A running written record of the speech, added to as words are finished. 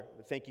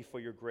thank you for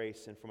your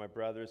grace and for my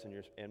brothers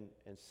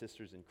and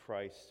sisters in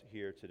Christ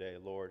here today.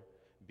 Lord,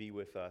 be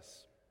with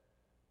us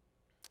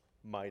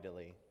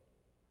mightily.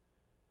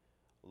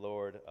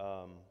 Lord,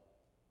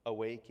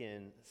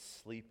 awaken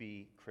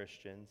sleepy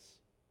Christians.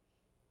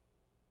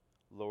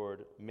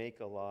 Lord, make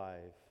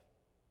alive.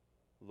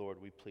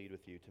 Lord, we plead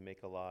with you to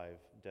make alive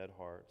dead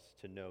hearts,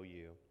 to know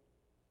you.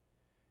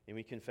 And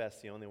we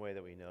confess the only way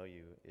that we know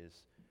you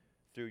is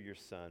through your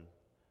Son,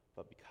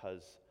 but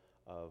because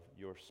of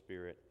your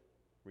Spirit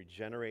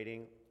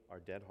regenerating our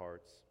dead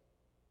hearts.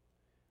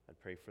 I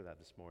pray for that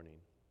this morning.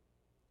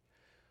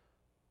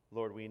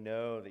 Lord, we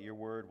know that your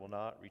word will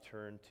not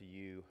return to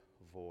you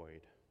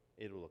void.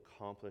 It will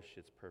accomplish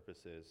its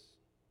purposes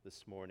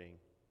this morning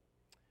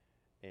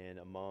and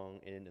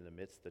in the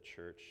midst of the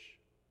church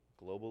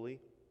globally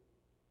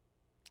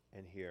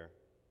and here.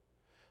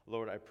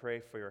 Lord, I pray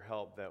for your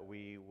help that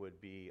we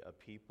would be a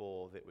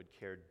people that would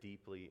care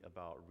deeply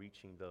about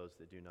reaching those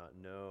that do not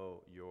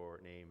know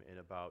your name and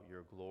about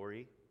your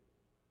glory.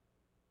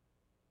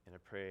 And I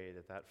pray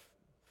that that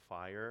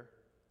fire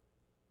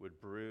would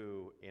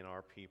brew in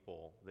our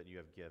people that you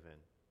have given.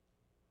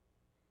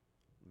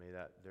 May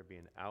that there be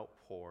an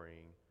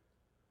outpouring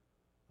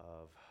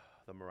of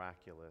the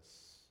miraculous,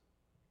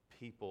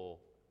 people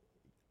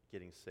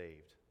getting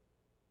saved,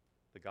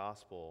 the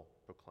gospel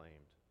proclaimed,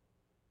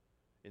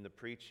 in the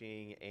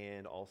preaching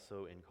and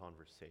also in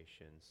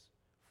conversations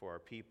for our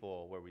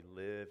people where we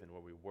live and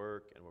where we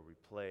work and where we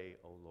play,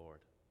 O Lord.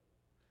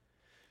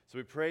 So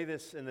we pray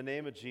this in the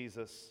name of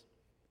Jesus.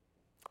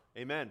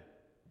 Amen.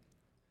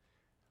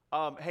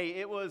 Hey,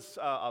 it was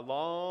a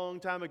long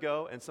time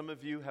ago, and some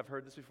of you have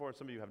heard this before, and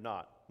some of you have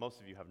not.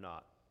 Most of you have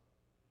not.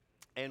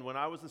 And when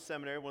I was in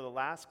seminary, one of the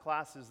last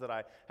classes that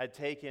I had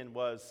taken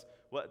was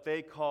what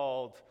they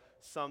called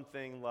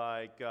something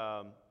like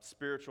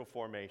spiritual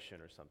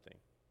formation or something.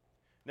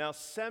 Now,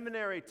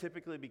 seminary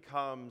typically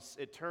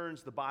it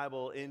turns the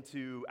Bible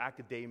into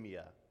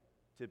academia,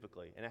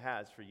 typically, and it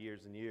has for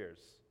years and years.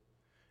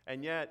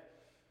 And yet,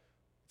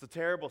 it's a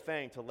terrible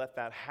thing to let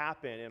that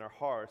happen in our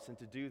hearts and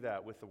to do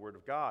that with the Word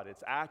of God.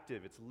 It's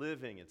active, it's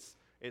living,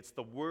 it's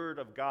the Word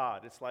of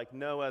God. It's like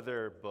no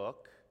other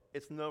book.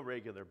 It's no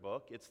regular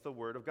book. It's the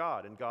Word of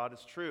God, and God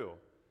is true,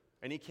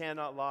 and He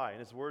cannot lie, and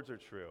His words are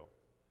true.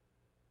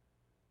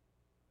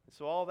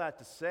 So all that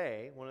to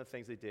say, one of the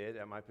things they did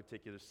at my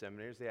particular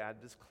seminary is they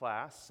added this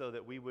class so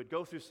that we would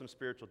go through some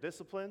spiritual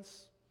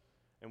disciplines,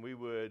 and we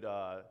would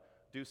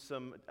do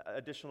some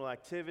additional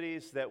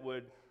activities that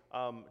would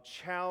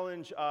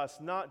challenge us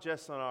not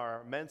just on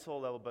our mental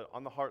level, but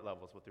on the heart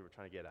level is what they were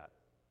trying to get at.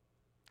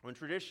 When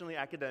traditionally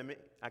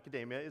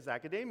academia is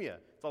academia.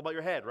 It's all about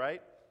your head,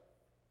 right?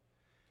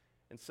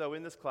 And so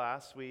in this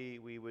class, we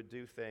would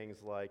do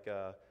things like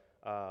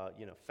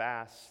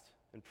fast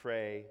and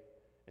pray,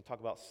 and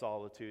talk about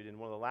solitude. And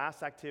one of the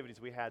last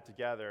activities we had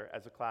together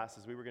as a class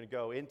is we were going to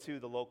go into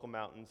the local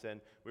mountains and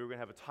we were going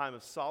to have a time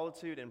of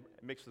solitude and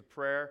mixed with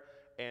prayer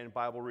and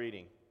Bible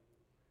reading.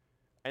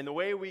 And the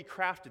way we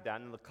crafted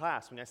that in the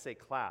class, when I say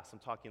class, I'm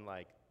talking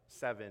like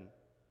 7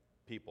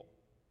 people.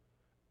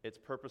 It's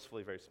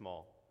purposefully very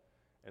small.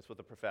 It's with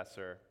a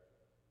professor.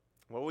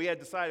 Well, we had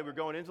decided we're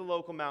going into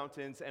local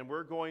mountains and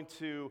we're going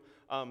to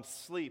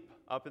sleep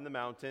up in the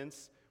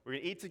mountains. We're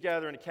going to eat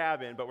together in a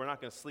cabin, but we're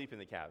not going to sleep in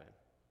the cabin.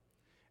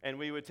 And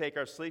we would take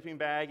our sleeping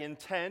bag and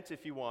tent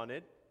if you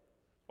wanted,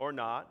 or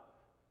not.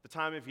 The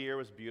time of year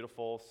was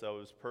beautiful, so it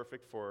was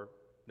perfect for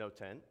no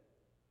tent.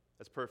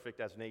 As perfect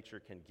as nature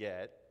can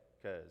get,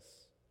 because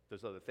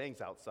there's other things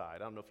outside. I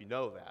don't know if you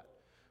know that,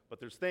 but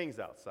there's things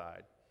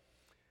outside.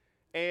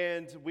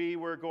 And we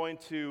were going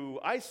to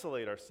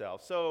isolate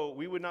ourselves, so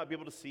we would not be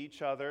able to see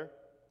each other,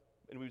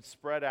 and we would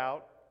spread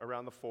out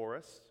around the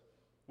forest.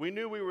 We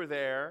knew we were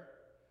there,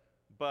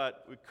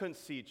 but we couldn't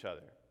see each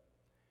other.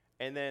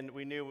 And then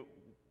we knew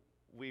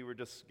we were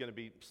just going to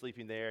be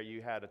sleeping there.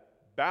 You had a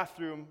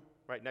bathroom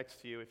right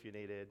next to you if you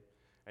needed,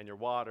 and your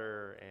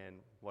water and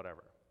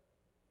whatever.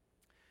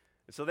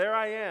 And so there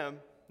I am.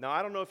 Now,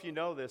 I don't know if you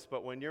know this,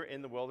 but when you're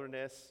in the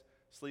wilderness,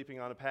 sleeping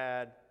on a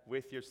pad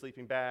with your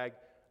sleeping bag,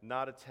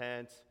 not a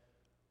tent,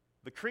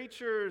 the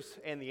creatures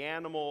and the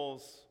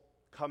animals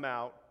come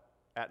out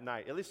at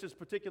night. At least there's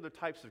particular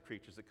types of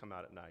creatures that come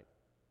out at night.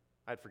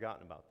 I'd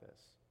forgotten about this.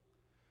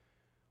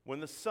 When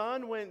the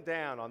sun went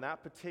down on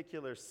that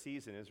particular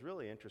season, it was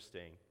really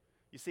interesting.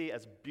 You see,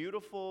 as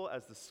beautiful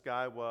as the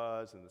sky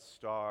was and the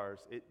stars,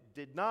 it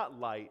did not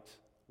light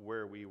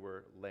where we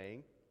were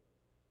laying.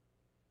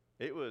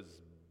 It was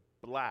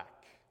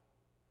black,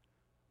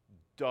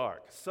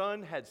 dark.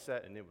 Sun had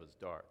set and it was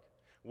dark.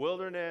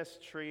 Wilderness,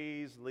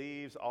 trees,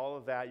 leaves, all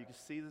of that. You could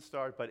see the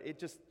stars, but it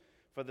just,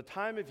 for the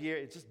time of year,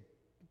 it's just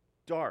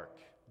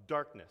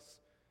darkness.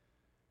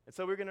 And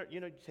so we're going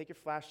to, take your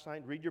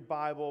flashlight, read your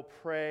Bible,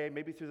 pray,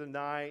 maybe through the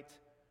night,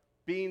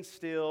 being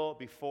still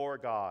before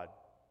God.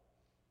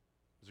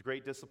 It was a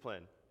great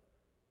discipline.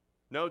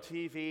 No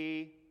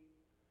TV,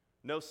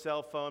 no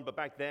cell phone, but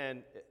back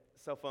then,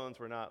 cell phones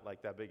were not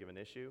like that big of an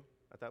issue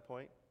at that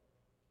point.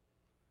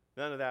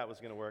 None of that was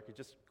going to work. It's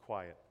just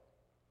quiet.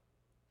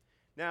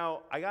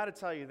 Now, I got to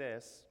tell you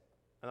this,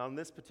 and on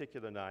this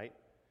particular night,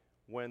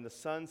 when the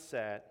sun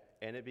set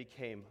and it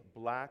became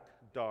black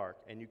dark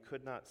and you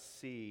could not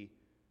see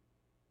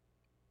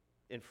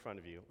in front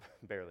of you,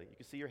 barely. You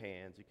could see your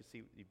hands,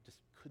 you just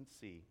couldn't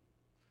see.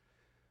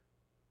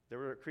 There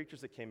were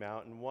creatures that came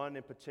out, and one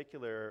in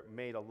particular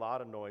made a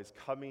lot of noise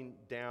coming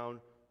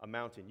down a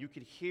mountain. You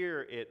could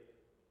hear it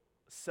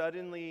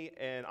suddenly,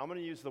 and I'm going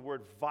to use the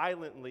word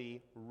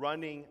violently,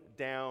 running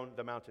down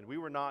the mountain. We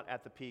were not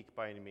at the peak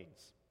by any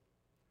means.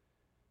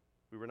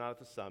 We were not at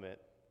the summit.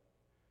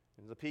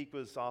 And the peak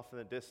was off in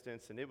the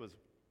distance, and it was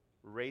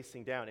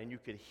racing down, and you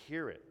could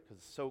hear it because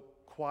it's so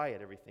quiet,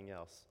 everything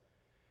else.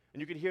 And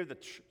you could hear the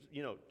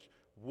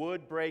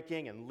wood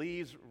breaking and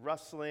leaves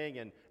rustling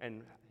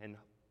and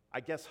I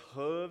guess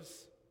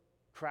hooves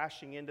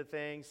crashing into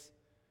things.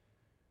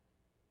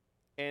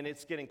 And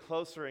it's getting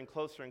closer and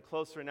closer and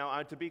closer.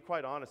 Now, to be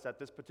quite honest, at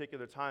this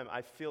particular time,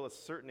 I feel a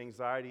certain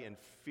anxiety and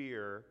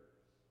fear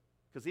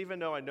because even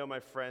though I know my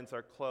friends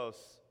are close,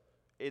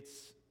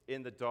 it's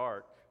in the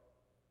dark.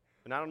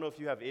 And I don't know if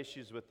you have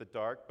issues with the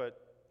dark, but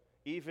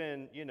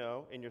even, in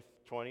your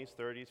 20s,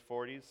 30s,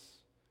 40s,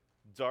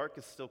 dark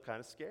is still kind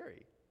of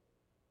scary,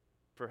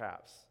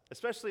 perhaps,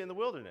 especially in the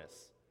wilderness.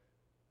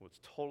 Well,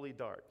 it's totally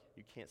dark.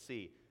 You can't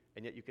see,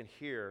 and yet you can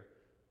hear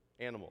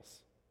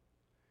animals.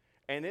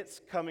 And it's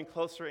coming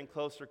closer and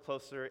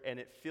closer, and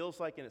it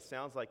feels like and it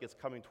sounds like it's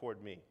coming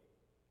toward me.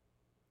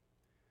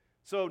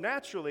 So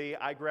naturally,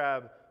 I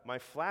grab my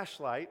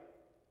flashlight,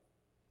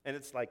 and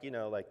it's like,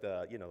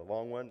 the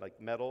long one, like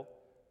metal,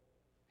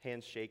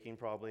 hands shaking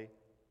probably.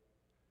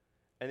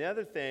 And the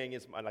other thing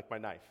is my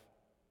knife.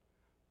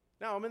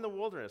 Now, I'm in the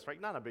wilderness, right?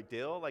 Not a big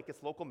deal. Like,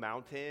 it's local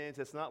mountains.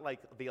 It's not like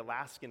the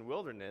Alaskan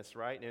wilderness,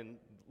 right? And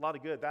a lot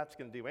of good that's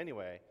going to do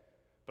anyway.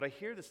 But I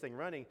hear this thing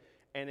running,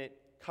 and it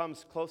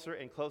comes closer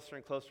and closer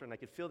and closer, and I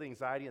can feel the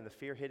anxiety and the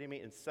fear hitting me,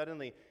 and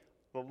suddenly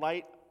the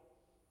light,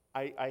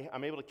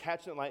 I'm able to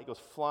catch the light. It goes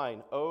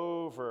flying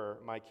over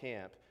my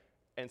camp,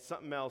 and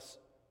something else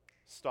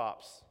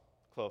stops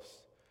close.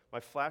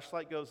 My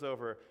flashlight goes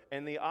over,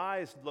 and the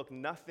eyes look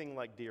nothing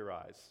like deer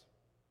eyes.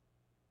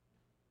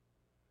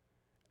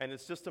 And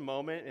it's just a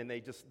moment, and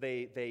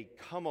they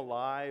come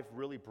alive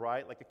really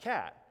bright, like a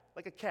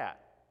cat.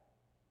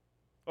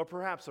 Or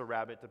perhaps a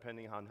rabbit,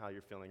 depending on how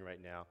you're feeling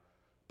right now.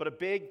 But a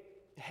big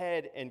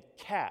head and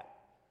cat.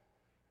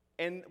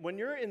 And when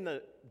you're in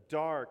the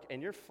dark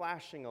and you're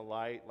flashing a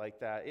light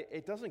like that,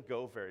 it doesn't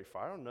go very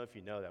far. I don't know if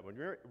you know that. When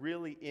you're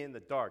really in the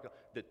dark,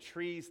 the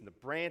trees and the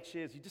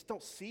branches, you just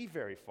don't see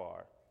very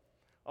far.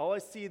 All I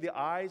see are the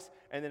eyes,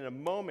 and in a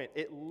moment,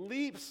 it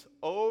leaps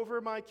over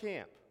my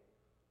camp.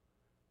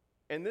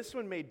 And this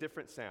one made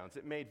different sounds.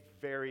 It made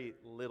very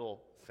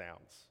little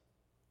sounds.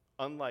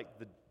 Unlike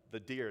the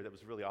deer that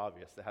was really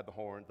obvious, that had the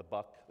horn, the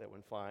buck that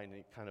went flying, and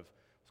it kind of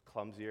was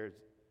clumsier.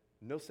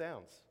 No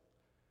sounds.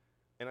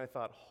 And I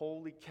thought,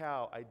 holy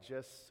cow, I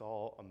just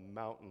saw a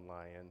mountain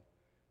lion.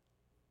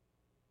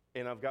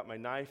 And I've got my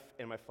knife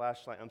and my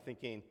flashlight. I'm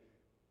thinking,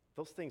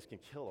 those things can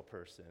kill a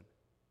person.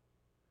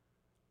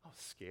 I was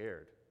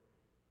scared.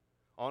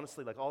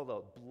 Honestly, like all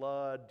the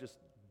blood just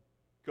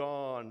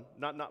gone,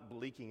 not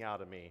leaking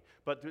out of me,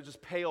 but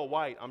just pale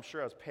white. I'm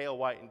sure I was pale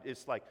white, and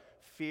it's like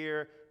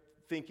fear,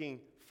 thinking,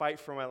 fight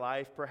for my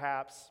life,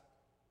 perhaps,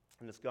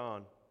 and it's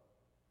gone.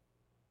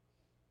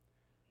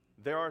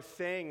 There are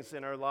things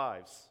in our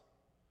lives,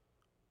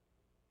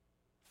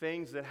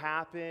 things that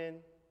happen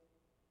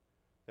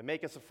that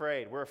make us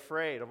afraid. We're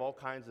afraid of all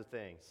kinds of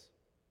things.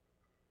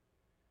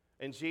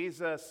 And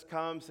Jesus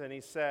comes and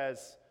he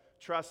says,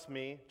 trust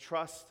me,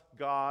 trust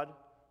God,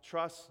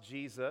 trust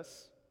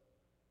Jesus.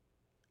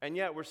 And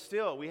yet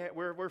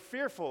we're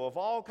fearful of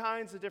all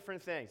kinds of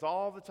different things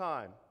all the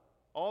time.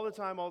 All the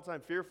time.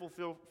 Fearful,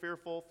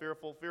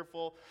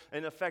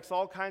 and it affects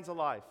all kinds of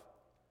life.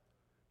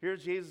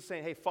 Here's Jesus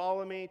saying, hey,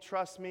 follow me,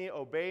 trust me,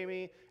 obey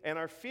me. And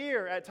our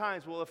fear at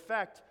times will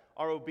affect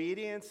our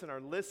obedience and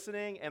our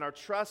listening and our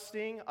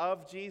trusting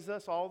of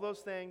Jesus, all those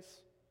things,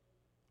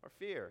 our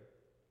fear.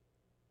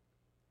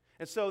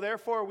 And so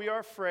therefore we are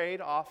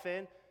afraid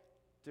often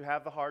to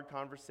have the hard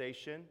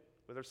conversation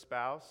with our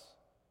spouse,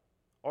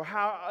 or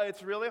how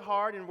it's really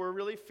hard and we're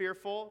really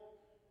fearful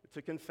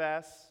to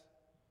confess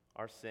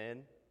our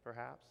sin,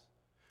 perhaps.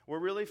 We're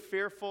really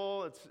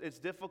fearful, it's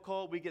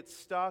difficult, we get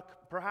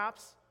stuck,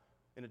 perhaps,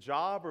 in a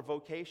job or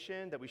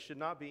vocation that we should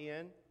not be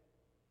in.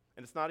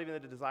 And it's not even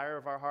the desire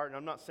of our heart. And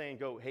I'm not saying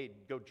go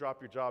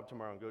drop your job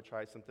tomorrow and go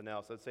try something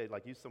else. I'd say,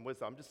 use some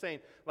wisdom. I'm just saying,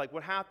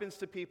 what happens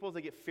to people is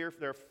they get fearful,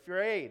 they're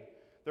afraid.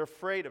 They're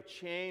afraid of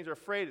change, they're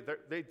afraid,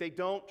 they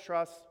don't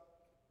trust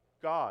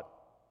God.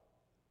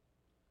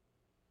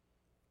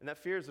 And that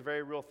fear is a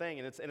very real thing,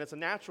 and it's a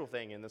natural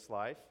thing in this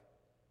life.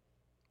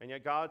 And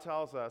yet God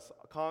tells us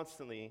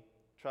constantly,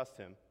 trust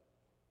Him.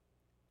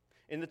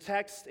 In the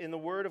text, in the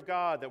Word of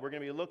God that we're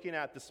going to be looking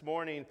at this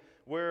morning,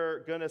 we're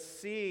going to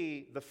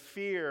see the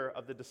fear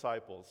of the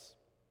disciples.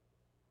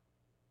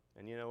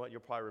 And you know what?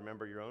 You'll probably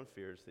remember your own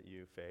fears that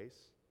you face.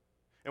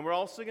 And we're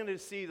also going to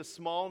see the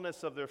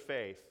smallness of their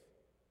faith.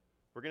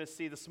 We're going to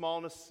see the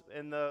smallness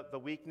and the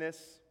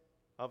weakness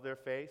of their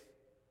faith.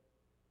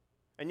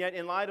 And yet,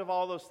 in light of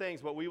all those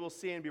things, what we will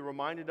see and be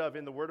reminded of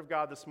in the Word of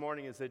God this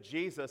morning is that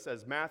Jesus,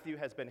 as Matthew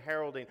has been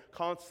heralding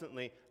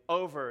constantly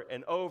over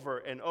and over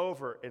and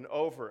over and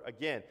over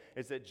again,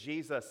 is that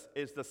Jesus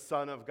is the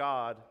Son of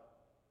God.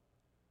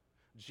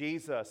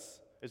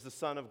 Jesus is the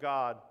Son of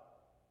God.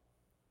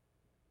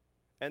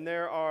 And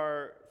there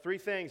are three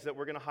things that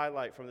we're going to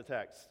highlight from the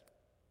text,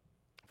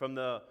 from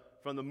the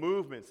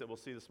movements that we'll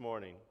see this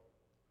morning.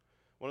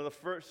 One of the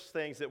first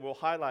things that we'll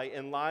highlight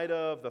in light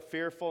of the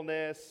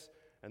fearfulness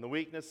and the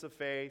weakness of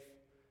faith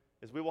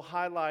is we will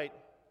highlight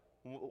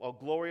a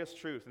glorious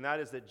truth, and that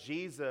is that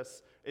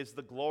Jesus is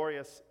the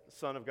glorious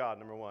Son of God,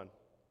 number one.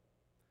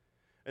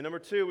 And number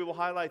two, we will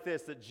highlight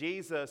this, that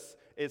Jesus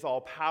is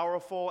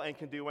all-powerful and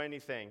can do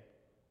anything.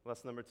 Well,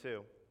 that's number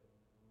two.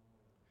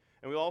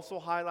 And we'll also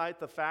highlight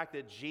the fact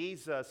that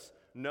Jesus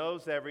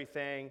knows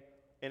everything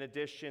in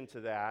addition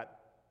to that.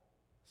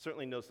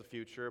 Certainly knows the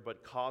future,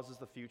 but causes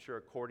the future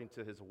according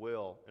to his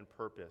will and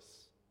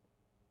purpose.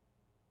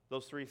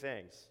 Those three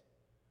things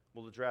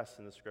we'll address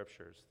in the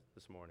scriptures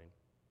this morning.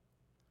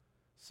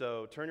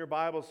 So turn your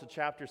Bibles to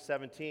chapter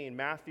 17,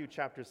 Matthew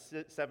chapter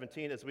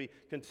 17, as we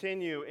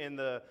continue in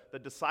the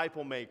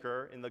disciple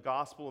maker in the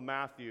Gospel of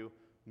Matthew,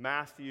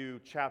 Matthew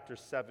chapter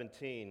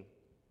 17.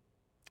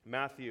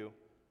 Matthew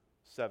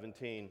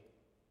 17.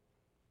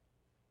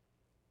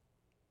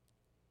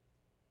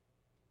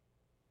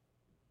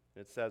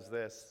 It says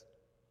this,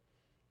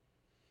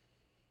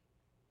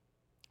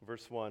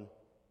 verse 1.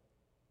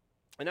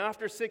 And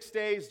after 6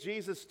 days,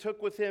 Jesus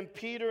took with him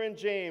Peter and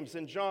James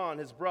and John,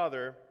 his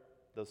brother,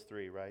 those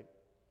three, right?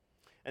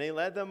 And he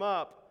led them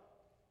up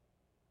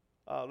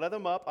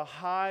a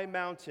high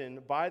mountain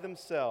by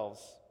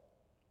themselves,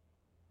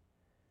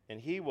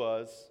 and he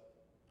was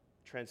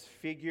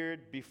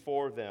transfigured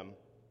before them.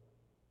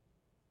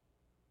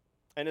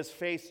 And his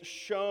face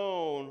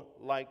shone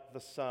like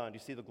the sun. Do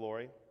you see the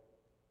glory?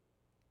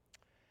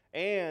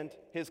 And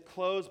his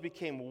clothes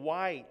became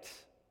white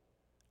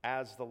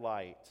as the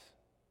light.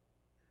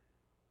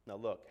 Now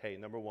look, hey,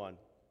 number one,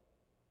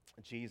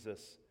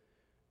 Jesus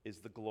is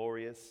the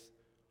glorious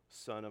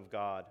Son of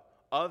God.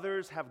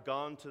 Others have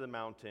gone to the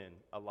mountain,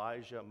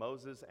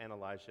 Moses and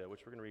Elijah,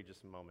 which we're going to read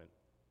just in a moment.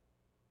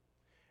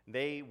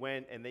 They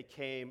went and they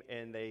came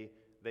and they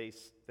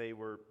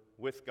were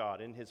with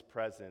God in his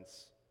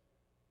presence.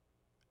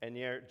 And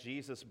yet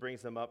Jesus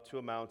brings them up to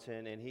a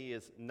mountain, and he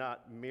is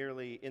not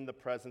merely in the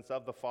presence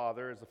of the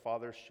Father, as the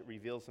Father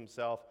reveals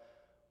himself,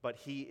 but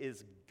he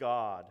is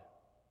God.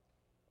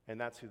 And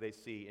that's who they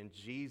see. And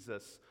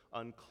Jesus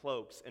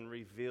uncloaks and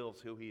reveals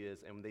who he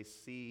is, and they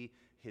see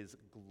his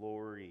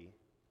glory.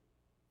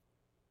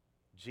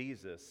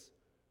 Jesus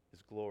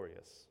is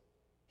glorious.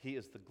 He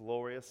is the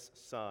glorious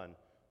Son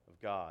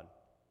of God.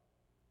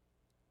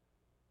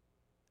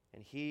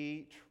 And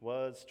he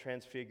was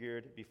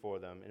transfigured before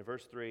them. In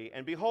verse 3,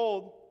 and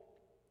behold,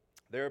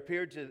 there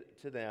appeared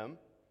to them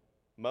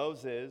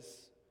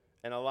Moses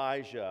and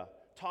Elijah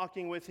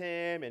talking with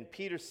him. And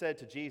Peter said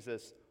to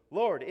Jesus,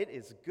 Lord, it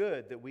is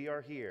good that we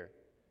are here.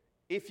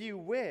 If you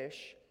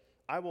wish,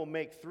 I will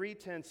make 3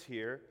 tents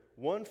here,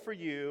 one for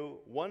you,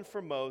 one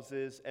for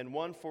Moses, and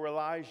one for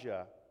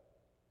Elijah.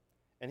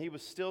 And he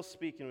was still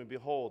speaking, and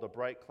behold, a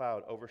bright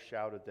cloud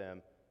overshadowed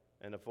them.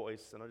 And a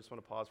voice, and I just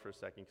want to pause for a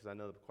second because I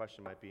know the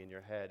question might be in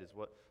your head is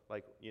what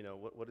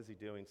is he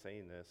doing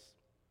saying this?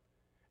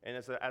 And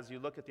as you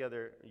look at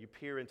you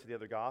peer into the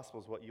other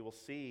Gospels, what you will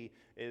see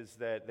is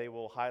that they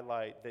will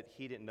highlight that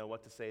he didn't know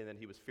what to say and then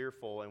he was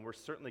fearful, and we're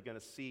certainly going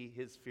to see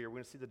his fear. We're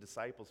going to see the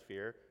disciples'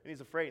 fear, and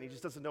he's afraid, and he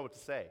just doesn't know what to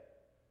say.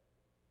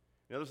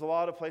 You know, there's a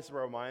lot of places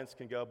where our minds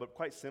can go, but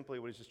quite simply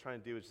what he's just trying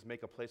to do is just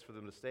make a place for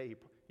them to stay.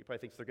 He probably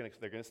thinks they're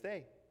going to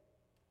stay.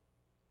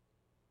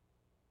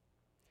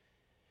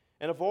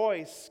 And a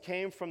voice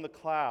came from the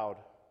cloud.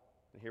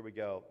 And here we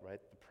go,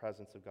 right? The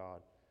presence of God.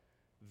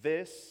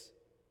 This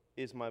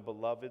is my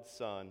beloved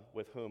Son,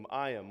 with whom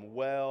I am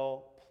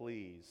well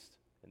pleased.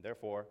 And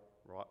therefore,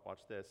 watch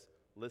this,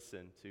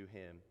 listen to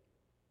him.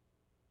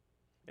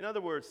 In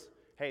other words,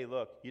 hey,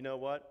 look, you know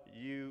what?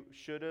 You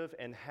should have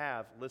and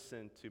have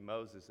listened to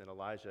Moses and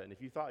Elijah. And if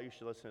you thought you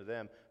should listen to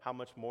them, how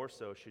much more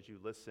so should you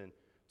listen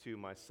to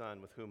my Son,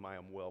 with whom I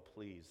am well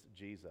pleased,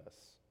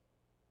 Jesus?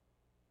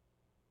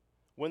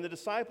 When the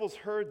disciples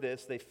heard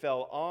this, they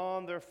fell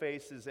on their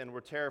faces and were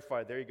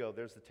terrified. There you go.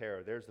 There's the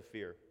terror. There's the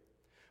fear.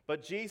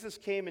 But Jesus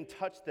came and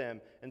touched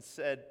them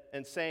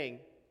and saying,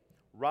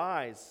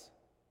 Rise,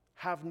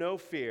 have no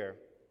fear.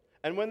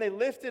 And when they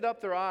lifted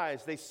up their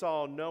eyes, they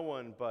saw no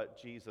one but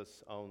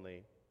Jesus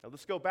only. Now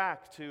let's go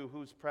back to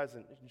who's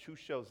present, who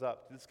shows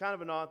up. It's kind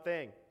of an odd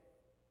thing.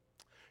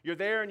 You're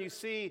there and you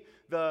see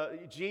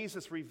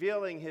Jesus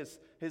revealing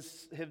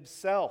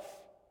himself.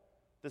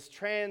 This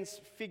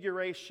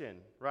transfiguration,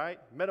 right?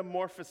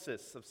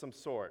 Metamorphosis of some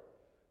sort.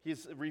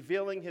 He's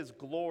revealing his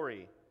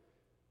glory.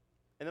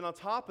 And then on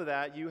top of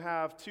that, you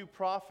have 2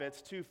 prophets,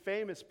 2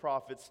 famous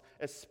prophets,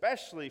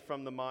 especially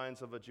from the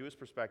minds of a Jewish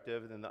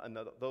perspective and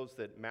those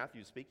that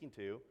Matthew's speaking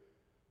to.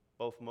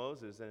 both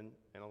Moses and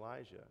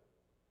Elijah.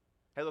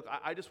 Hey, look,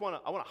 I just want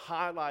to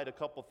highlight a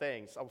couple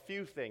things, a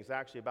few things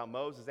actually about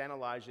Moses and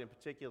Elijah in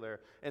particular.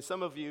 And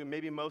some of you,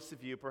 maybe most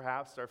of you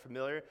perhaps, are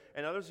familiar,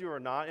 and others of you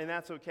are not, and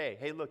that's okay.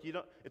 Hey, look,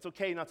 it's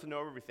okay not to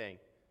know everything.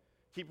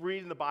 Keep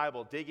reading the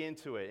Bible, dig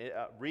into it,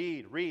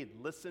 read,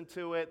 listen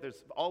to it.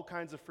 There's all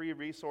kinds of free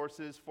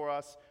resources for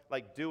us,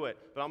 like do it.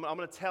 But I'm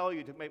going to tell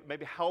you to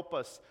maybe help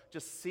us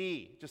just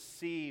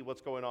see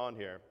what's going on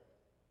here.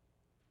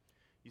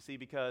 You see,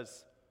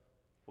 because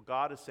what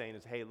God is saying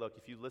is, hey, look,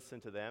 if you listen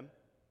to them,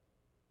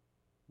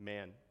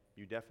 man,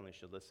 you definitely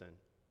should listen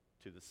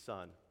to the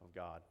Son of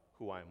God,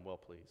 who I am well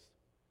pleased.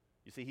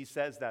 You see, he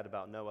says that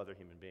about no other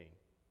human being.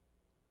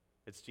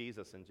 It's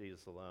Jesus and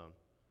Jesus alone.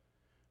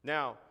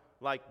 Now,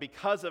 like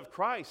because of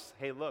Christ,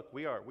 hey, look,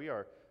 we are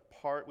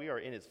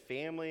in his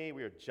family,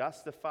 we are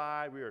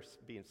justified, we are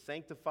being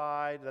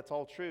sanctified. That's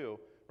all true,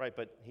 right?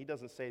 But he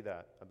doesn't say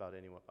that about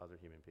any other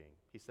human being.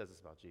 He says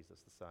this about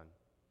Jesus, the Son.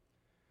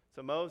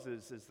 So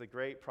Moses is the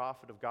great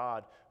prophet of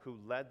God who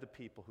led the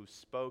people, who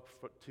spoke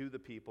to the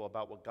people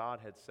about what God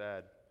had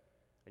said.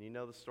 And you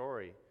know the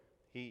story.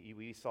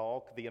 We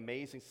saw the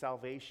amazing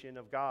salvation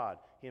of God,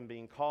 him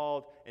being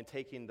called and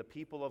taking the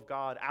people of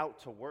God out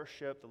to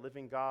worship the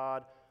living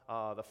God.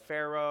 The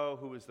Pharaoh,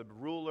 who is the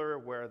ruler,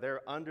 where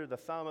they're under the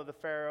thumb of the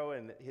Pharaoh,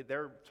 and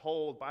they're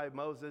told by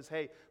Moses,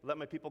 hey, let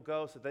my people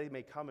go so they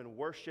may come and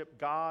worship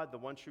God, the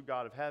one true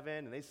God of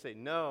heaven. And they say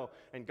no,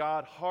 and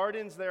God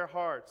hardens their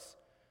hearts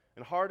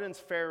and hardens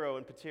Pharaoh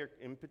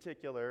in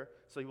particular,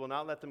 so he will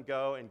not let them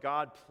go, and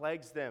God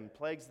plagues them.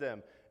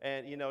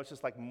 And, it's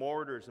just like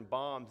mortars and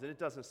bombs, and it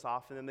doesn't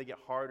soften them. They get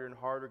harder and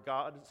harder.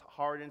 God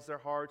hardens their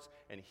hearts,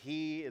 and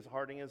he is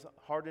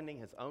hardening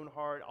his own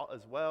heart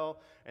as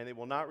well, and they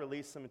will not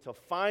release them until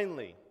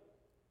finally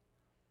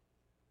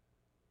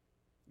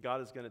God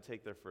is going to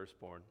take their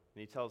firstborn.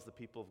 And he tells the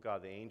people of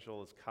God, the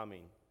angel is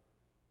coming.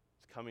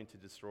 It's coming to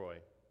destroy.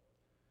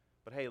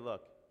 But hey,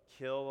 look,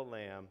 kill a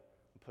lamb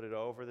and put it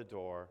over the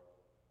door.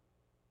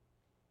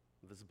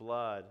 This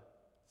blood,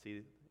 see,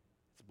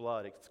 it's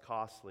blood, it's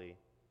costly.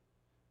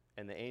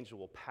 And the angel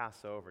will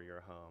pass over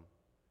your home.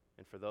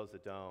 And for those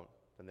that don't,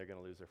 then they're going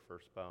to lose their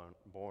firstborn.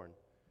 And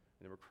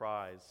there were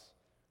cries,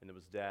 and there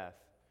was death.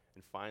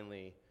 And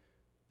finally,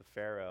 the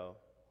Pharaoh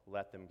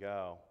let them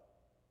go.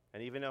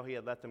 And even though he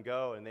had let them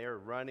go, and they are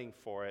running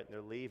for it, and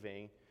they're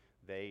leaving,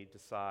 they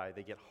decide,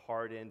 they get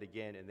hardened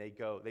again, and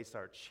they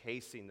start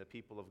chasing the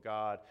people of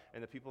God.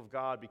 And the people of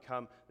God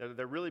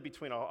they're really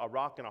between a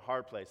rock and a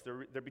hard place.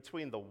 They're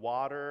between the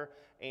water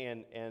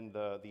and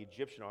the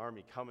Egyptian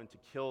army coming to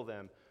kill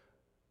them.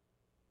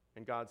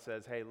 And God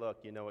says, hey, look,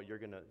 you know what? You're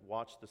going to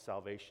watch the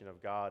salvation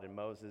of God. And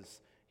Moses,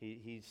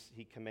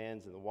 he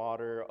commands, and the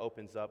water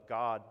opens up.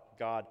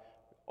 God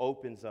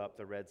opens up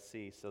the Red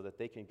Sea so that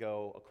they can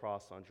go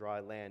across on dry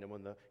land. And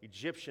when the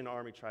Egyptian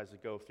army tries to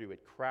go through,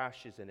 it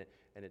crashes in it,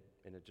 and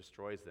it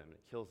destroys them, and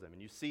it kills them.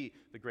 And you see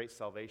the great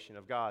salvation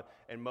of God.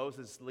 And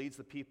Moses leads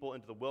the people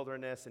into the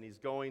wilderness, and he's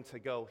going to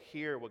go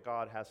hear what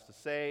God has to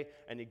say.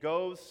 And he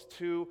goes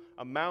to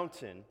a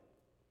mountain.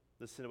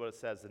 Listen to what it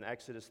says in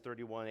Exodus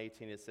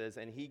 31:18. It says,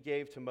 and he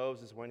gave to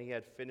Moses, when he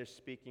had finished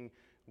speaking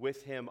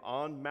with him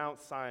on Mount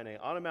Sinai,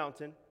 on a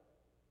mountain,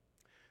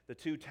 the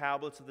 2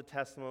 tablets of the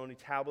testimony,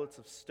 tablets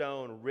of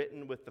stone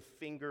written with the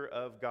finger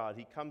of God.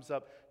 He comes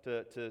up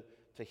to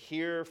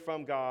hear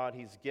from God.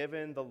 He's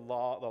given the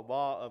law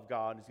of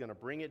God. He's going to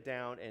bring it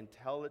down and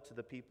tell it to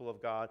the people of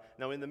God.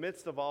 Now, in the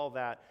midst of all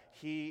that,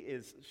 he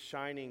is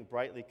shining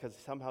brightly because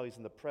somehow he's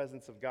in the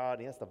presence of God.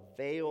 He has to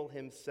veil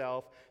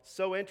himself.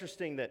 So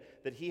interesting that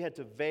he had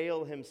to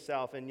veil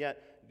himself, and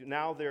yet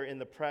now they're in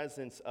the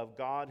presence of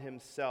God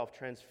himself,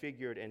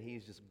 transfigured, and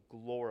he's just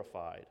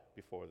glorified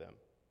before them.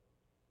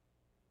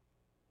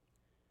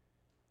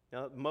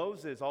 Now,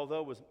 Moses,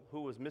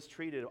 who was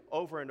mistreated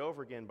over and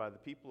over again by the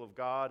people of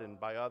God and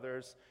by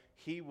others,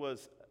 he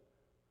was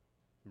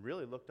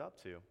really looked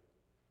up to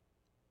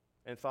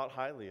and thought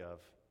highly of.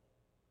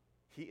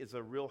 He is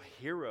a real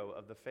hero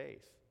of the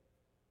faith.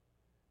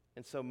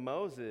 And so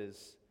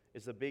Moses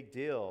is a big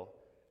deal,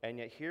 and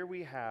yet here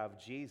we have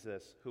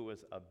Jesus, who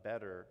is a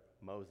better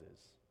Moses.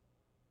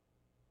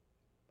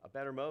 A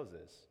better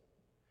Moses.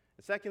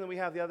 And secondly, we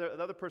have the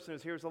other person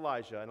who's here is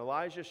Elijah. And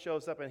Elijah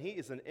shows up, and he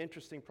is an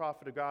interesting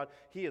prophet of God.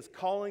 He is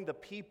calling the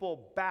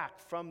people back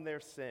from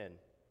their sin.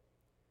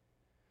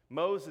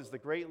 Moses, the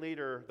great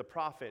leader, the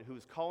prophet,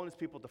 who's calling his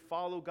people to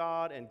follow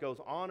God and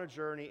goes on a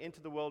journey into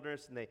the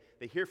wilderness, and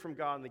they hear from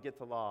God and they get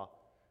the law.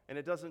 And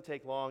it doesn't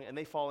take long, and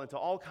they fall into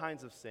all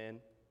kinds of sin.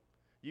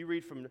 You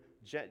read from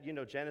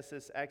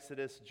Genesis,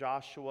 Exodus,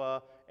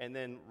 Joshua, and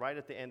then right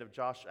at the end of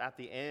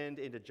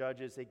into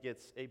Judges,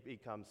 it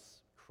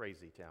becomes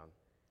crazy town.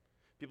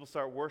 People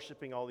start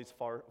worshiping all these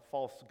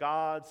false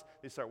gods.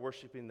 They start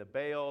worshiping the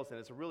Baals,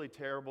 and it's a really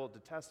terrible,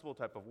 detestable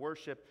type of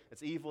worship.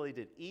 It's evil. They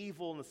did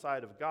evil in the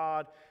sight of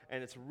God,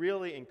 and it's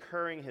really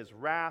incurring his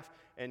wrath.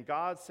 And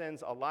God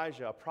sends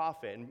Elijah, a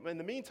prophet. And in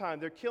the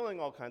meantime, they're killing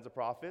all kinds of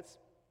prophets.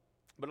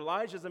 But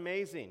Elijah's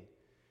amazing.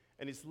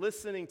 And he's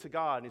listening to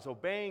God, and he's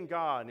obeying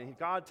God. And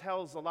God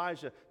tells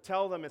Elijah,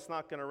 tell them it's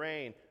not going to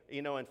rain.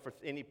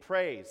 And he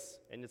prays.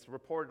 And it's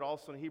reported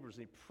also in Hebrews.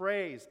 And he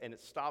prays, and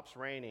it stops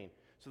raining.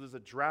 So there's a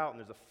drought, and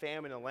there's a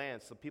famine in the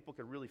land, so people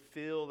can really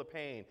feel the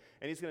pain.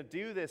 And he's going to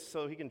do this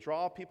so he can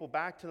draw people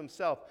back to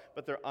himself.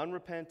 But they're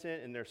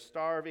unrepentant, and they're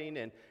starving.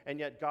 And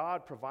yet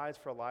God provides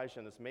for Elijah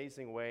in this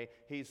amazing way.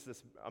 He's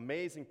this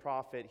amazing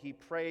prophet. He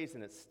prays,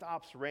 and it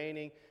stops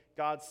raining.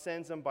 God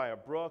sends him by a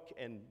brook,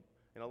 and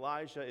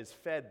Elijah is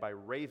fed by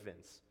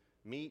ravens,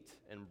 meat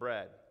and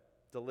bread,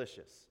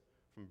 delicious,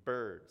 from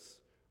birds,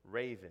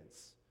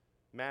 ravens.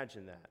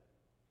 Imagine that.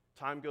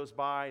 Time goes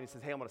by, and he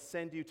says, hey, I'm going to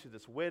send you to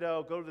this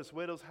widow. Go to this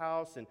widow's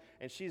house, and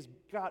she's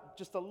got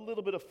just a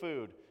little bit of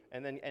food.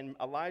 And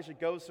Elijah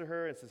goes to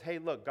her and says, hey,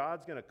 look,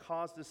 God's going to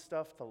cause this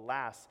stuff to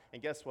last.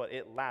 And guess what?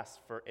 It lasts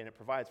and it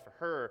provides for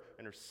her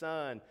and her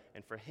son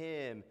and for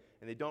him,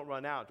 and they don't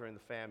run out during the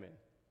famine.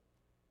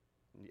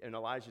 And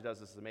Elijah does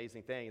this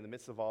amazing thing. In the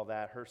midst of all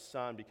that, her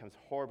son becomes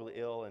horribly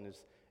ill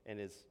and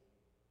is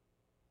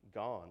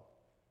gone.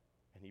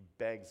 And he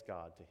begs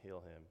God to heal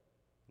him.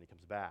 And he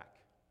comes back.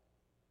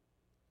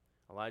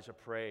 Elijah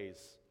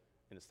prays,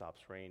 and it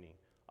stops raining.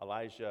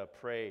 Elijah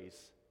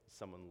prays, and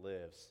someone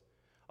lives.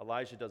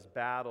 Elijah does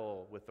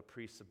battle with the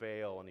priests of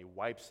Baal, and he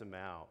wipes them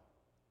out.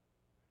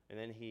 And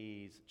then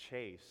he's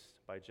chased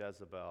by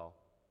Jezebel.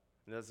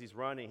 And as he's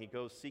running, he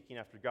goes seeking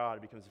after God.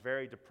 He becomes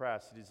very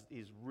depressed.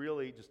 He's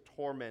really just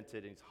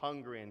tormented, and he's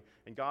hungry,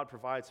 and God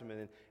provides him.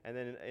 And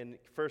then in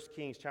 1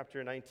 Kings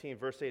chapter 19,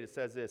 verse 8, it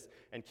says this.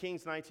 In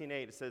Kings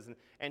 19:8, it says,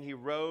 and he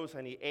rose,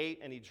 and he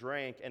ate, and he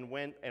drank, and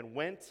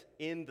went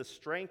in the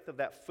strength of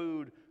that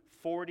food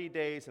 40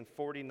 days and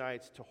 40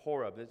 nights to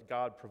Horeb, that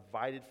God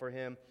provided for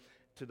him,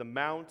 to the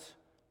mount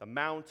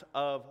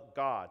of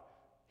God.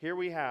 Here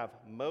we have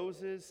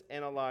Moses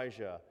and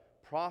Elijah,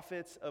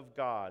 prophets of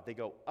God. They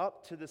go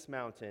up to this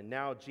mountain.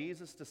 Now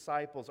Jesus'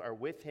 disciples are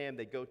with him.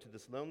 They go to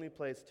this lonely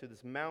place, to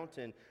this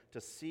mountain, to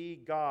see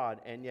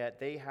God, and yet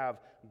they have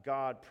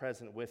God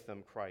present with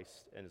them,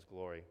 Christ and his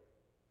glory.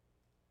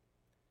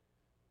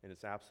 And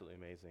it's absolutely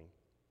amazing.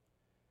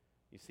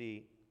 You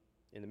see,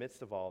 in the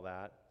midst of all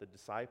that, the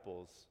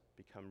disciples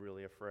become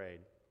really afraid.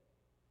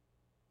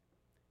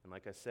 And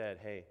like I said,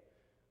 hey,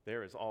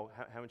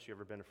 haven't you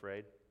ever been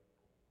afraid?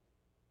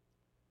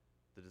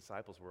 The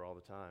disciples were all the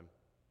time.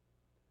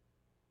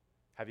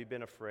 Have you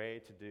been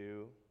afraid to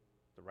do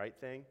the right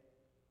thing?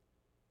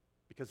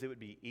 Because it would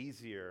be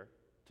easier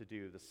to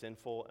do the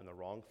sinful and the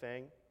wrong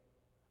thing?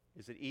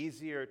 Is it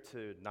easier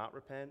to not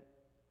repent?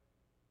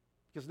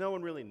 Because no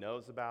one really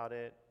knows about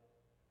it.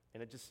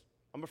 And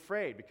I'm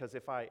afraid because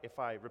if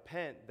I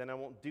repent, then I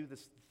won't do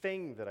this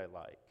thing that I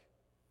like.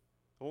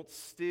 I won't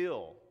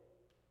steal.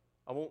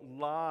 I won't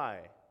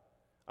lie.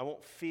 I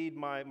won't feed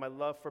my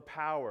love for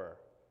power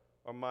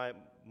or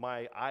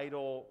my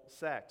idle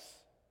sex.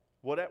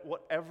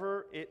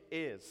 Whatever it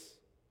is.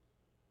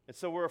 And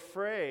so we're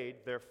afraid,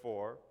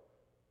 therefore,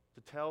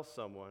 to tell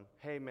someone,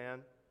 hey,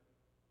 man,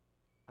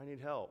 I need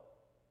help.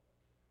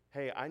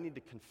 Hey, I need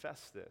to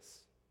confess this.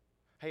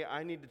 Hey,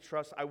 I need to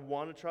trust. I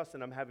want to trust,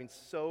 and I'm having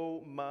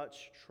so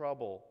much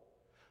trouble.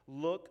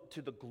 Look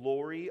to the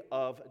glory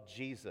of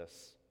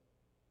Jesus.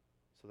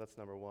 So that's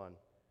number one.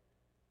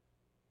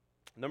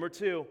 Number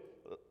two,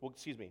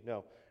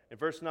 in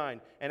verse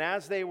 9, and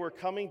as they were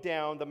coming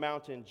down the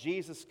mountain,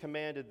 Jesus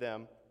commanded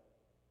them,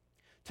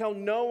 tell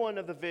no one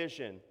of the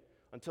vision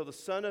until the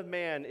Son of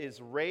Man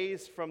is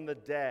raised from the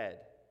dead.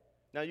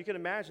 Now, you can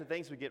imagine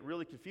things would get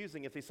really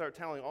confusing if they start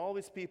telling all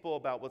these people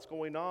about what's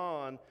going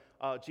on,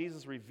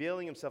 Jesus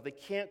revealing himself. They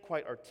can't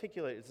quite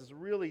articulate it. It's this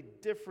really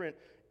different,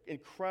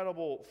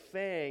 incredible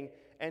thing.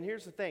 And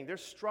here's the thing. They're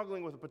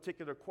struggling with a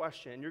particular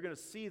question, and you're going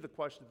to see the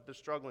question that they're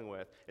struggling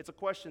with. It's a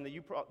question that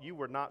you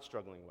were not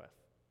struggling with.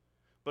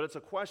 But it's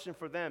a question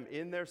for them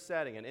in their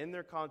setting and in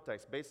their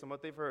context, based on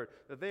what they've heard,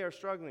 that they are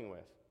struggling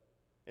with.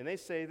 And they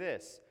say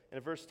this in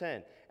verse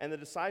 10, and the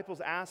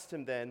disciples asked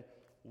him then,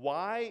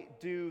 why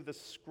do the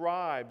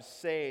scribes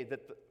say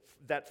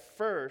that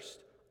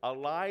first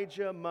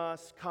Elijah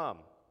must come?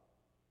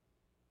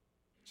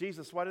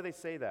 Jesus, why do they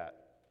say that?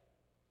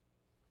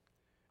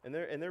 And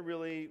they're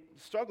really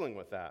struggling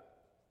with that.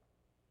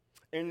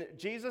 And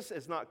Jesus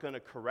is not going to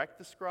correct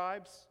the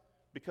scribes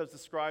because the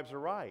scribes are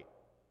right.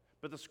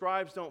 But the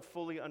scribes don't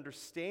fully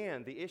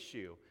understand the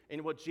issue.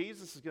 And what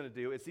Jesus is going to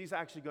do is he's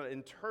actually going to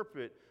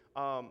interpret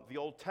the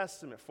Old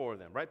Testament for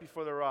them right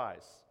before their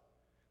eyes.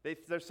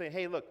 They're saying,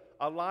 hey, look,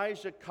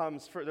 Elijah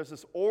comes first. There's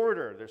this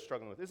order they're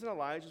struggling with. Isn't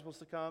Elijah supposed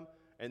to come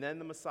and then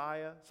the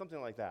Messiah?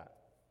 Something like that.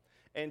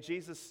 And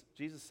Jesus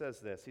says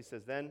this. He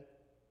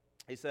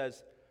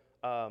says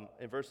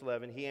in verse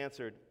 11, he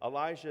answered,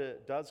 Elijah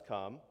does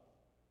come,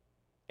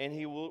 and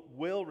he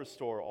will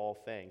restore all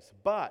things.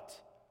 But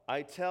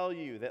I tell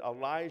you that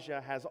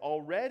Elijah has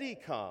already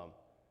come,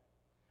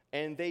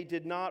 and they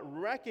did not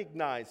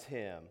recognize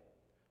him,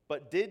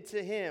 but did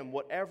to him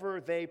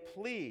whatever they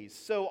pleased,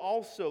 so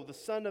also the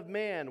Son of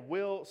Man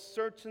will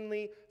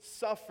certainly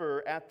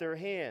suffer at their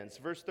hands.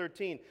 Verse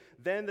 13,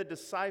 then the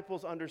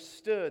disciples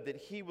understood that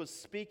he was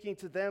speaking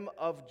to them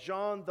of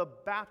John the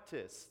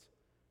Baptist.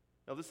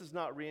 Now, this is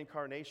not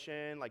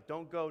reincarnation. Like,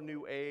 don't go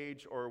New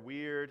Age or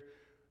weird.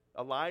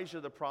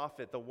 Elijah the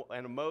prophet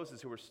and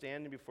Moses, who were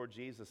standing before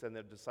Jesus, and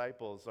the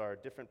disciples are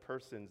different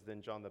persons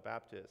than John the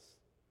Baptist.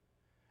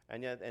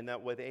 And yet,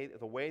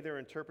 the way they're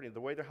interpreting, the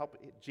way they're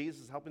helping,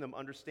 Jesus is helping them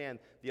understand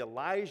the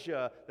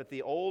Elijah that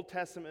the Old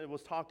Testament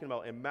was talking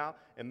about. In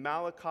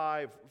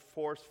Malachi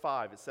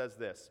 4:5, it says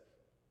this,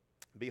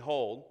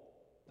 behold,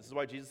 this is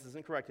why Jesus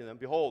isn't correcting them,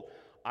 behold,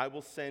 I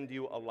will send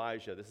you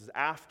Elijah. This is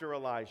after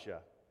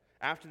Elijah.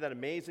 After that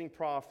amazing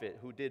prophet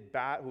who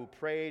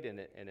prayed and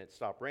it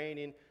stopped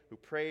raining, who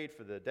prayed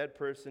for the dead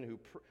person,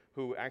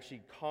 who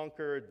actually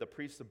conquered the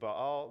priests of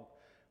Baal.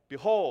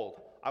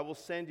 Behold, I will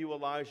send you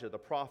Elijah, the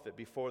prophet,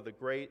 before the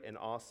great and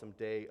awesome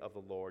day of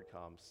the Lord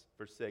comes.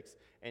 Verse 6,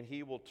 and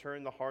he will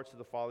turn the hearts of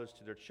the fathers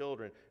to their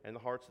children, and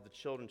the hearts of the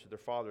children to their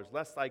fathers,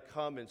 lest I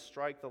come and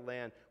strike the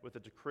land with a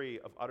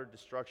decree of utter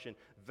destruction.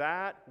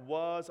 That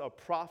was a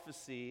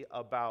prophecy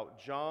about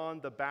John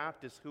the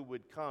Baptist who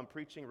would come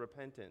preaching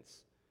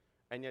repentance.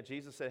 And yet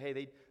Jesus said,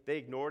 hey, they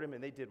ignored him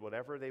and they did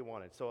whatever they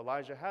wanted. So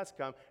Elijah has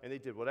come and they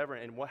did whatever.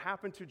 And what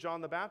happened to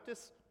John the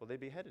Baptist? Well, they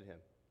beheaded him.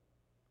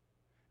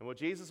 And what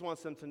Jesus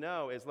wants them to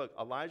know is, look,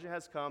 Elijah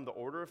has come, the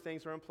order of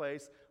things are in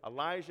place.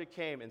 Elijah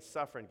came and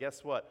suffered, and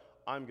guess what?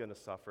 I'm going to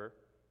suffer.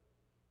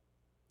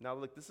 Now,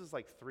 look, this is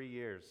like 3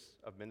 years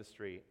of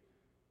ministry,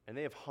 and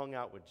they have hung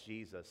out with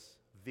Jesus,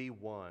 the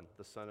one,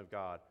 the Son of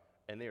God,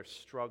 and they are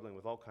struggling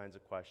with all kinds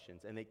of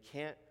questions, and they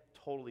can't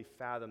totally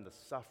fathom the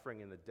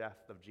suffering and the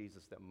death of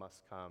Jesus that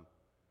must come.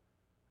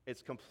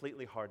 It's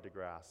completely hard to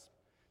grasp,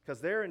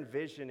 because they're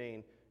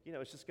envisioning,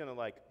 it's just going to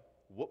like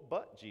whoop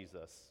butt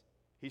Jesus.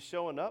 He's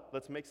showing up.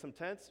 Let's make some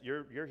tents.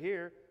 You're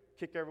here.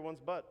 Kick everyone's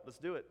butt. Let's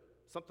do it.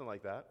 Something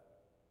like that.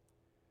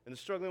 And they're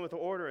struggling with the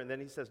order. And then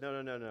he says,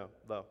 no.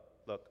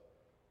 Look,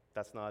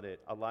 that's not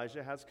it.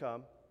 Elijah has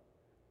come.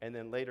 And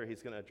then later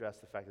he's going to address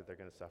the fact that they're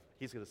going to suffer.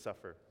 He's going to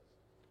suffer.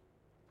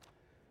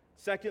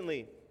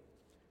 Secondly,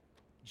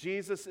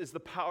 Jesus is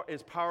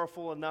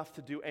powerful enough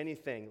to do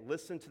anything.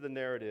 Listen to the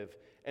narrative.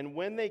 And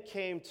when they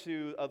came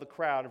to the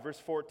crowd, in verse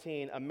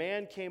 14, a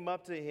man came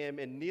up to him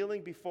and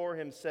kneeling before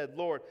him said,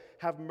 Lord,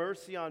 have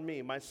mercy on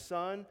me, my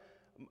son,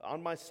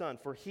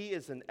 for he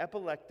is an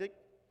epileptic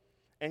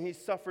and he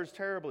suffers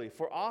terribly.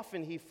 For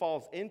often he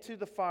falls into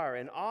the fire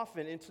and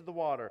often into the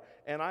water.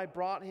 And I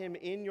brought him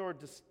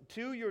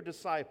to your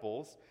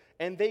disciples,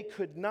 and they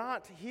could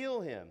not heal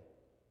him.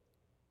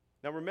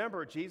 Now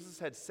remember, Jesus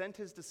had sent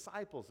his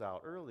disciples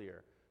out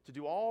earlier to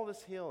do all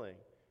this healing.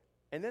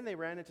 And then they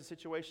ran into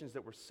situations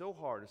that were so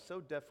hard and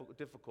so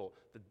difficult.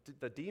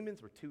 The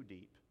demons were too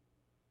deep.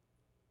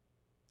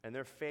 And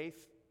their faith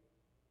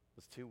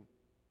was too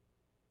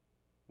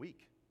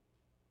weak.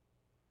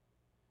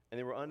 And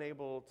they were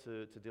unable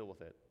to deal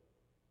with it.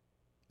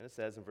 And it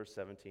says in verse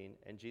 17,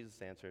 and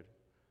Jesus answered,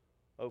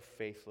 O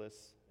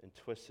faithless and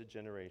twisted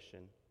generation,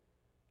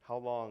 how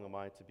long am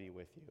I to be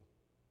with you?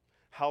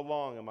 How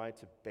long am I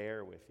to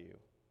bear with you?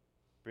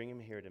 Bring him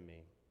here to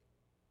me.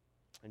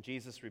 And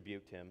Jesus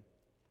rebuked him,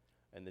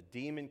 and the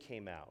demon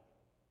came out.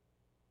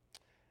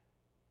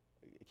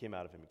 It came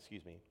out of him,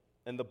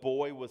 And the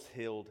boy was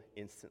healed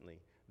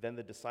instantly. Then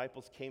the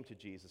disciples came to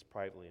Jesus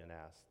privately and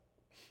asked,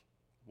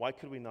 why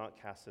could we not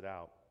cast it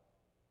out?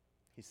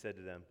 He said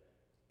to them,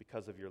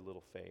 because of your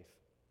little faith.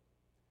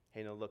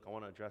 Hey, now look, I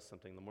want to address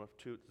something. The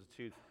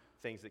two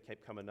things that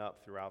kept coming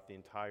up throughout the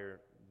entire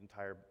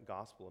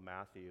Gospel of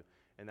Matthew,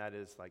 and that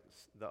is like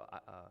the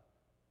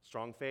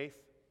strong faith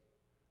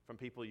from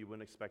people you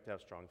wouldn't expect to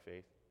have strong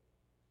faith,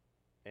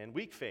 and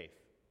weak faith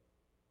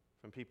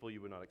from people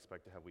you would not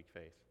expect to have weak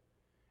faith.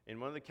 And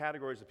one of the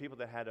categories of people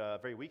that had a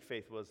very weak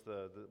faith was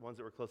the ones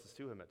that were closest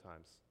to him at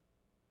times.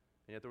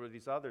 And yet there were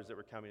these others that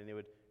were coming,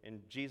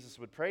 and Jesus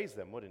would praise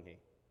them, wouldn't he?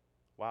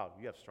 Wow,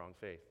 you have strong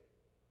faith.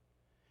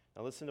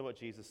 Now listen to what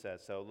Jesus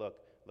says. So look,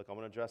 I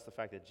want to address the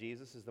fact that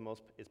Jesus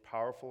is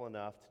powerful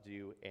enough to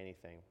do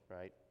anything,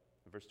 right?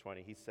 In verse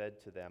 20, he said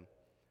to them,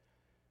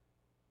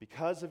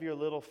 because of your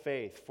little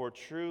faith, for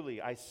truly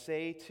I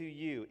say to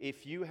you,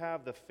 if you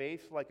have the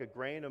faith like a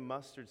grain of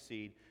mustard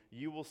seed,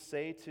 you will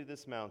say to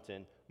this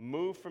mountain,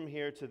 move from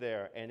here to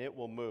there, and it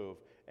will move,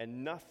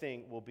 and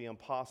nothing will be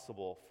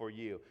impossible for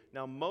you.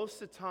 Now, most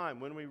of the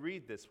time when we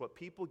read this, what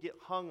people get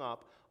hung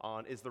up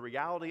on is the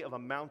reality of a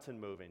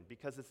mountain moving,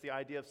 because it's the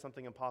idea of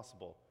something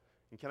impossible.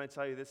 And can I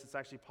tell you this? It's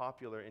actually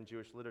popular in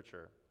Jewish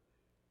literature.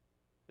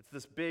 It's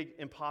this big,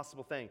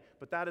 impossible thing.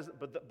 But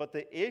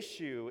the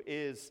issue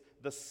is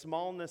the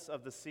smallness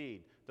of the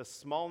seed, the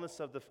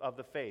smallness of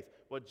the faith.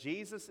 What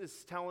Jesus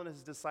is telling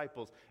his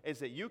disciples is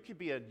that you could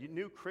be a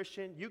new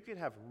Christian, you could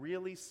have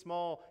really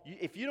small,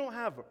 if you don't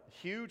have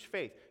huge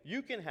faith,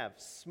 you can have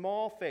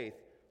small faith,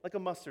 like a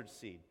mustard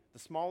seed, the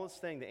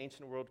smallest thing the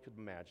ancient world could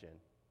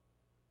imagine.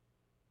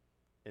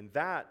 And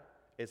that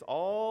is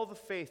all the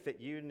faith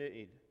that you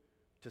need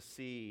to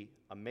see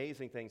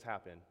amazing things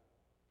happen,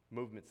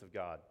 movements of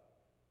God.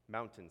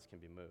 Mountains can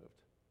be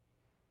moved.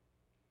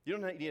 You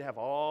don't need to have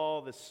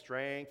all this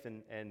strength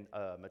and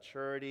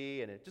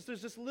maturity, and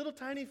there's just little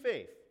tiny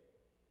faith.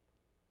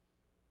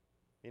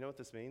 You know what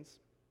this means?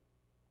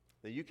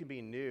 That you can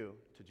be new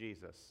to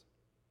Jesus.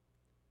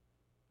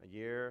 A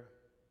year,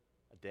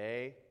 a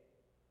day,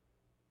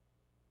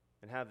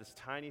 and have this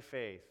tiny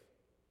faith,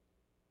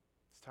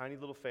 this tiny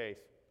little faith.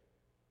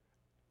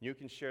 You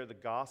can share the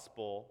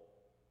gospel,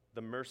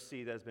 the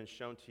mercy that has been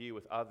shown to you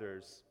with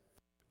others,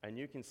 and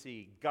you can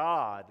see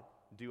God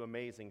do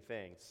amazing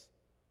things,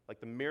 like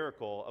the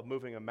miracle of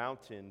moving a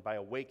mountain by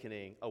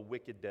awakening a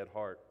wicked dead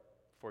heart,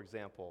 for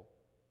example.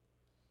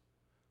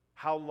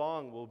 How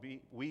long will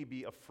we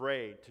be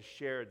afraid to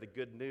share the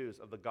good news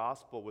of the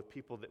gospel with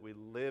people that we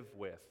live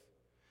with?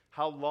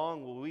 How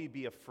long will we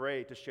be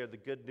afraid to share the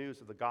good news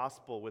of the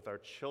gospel with our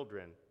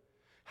children?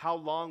 How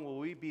long will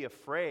we be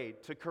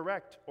afraid to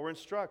correct or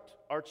instruct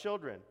our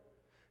children?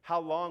 How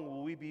long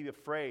will we be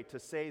afraid to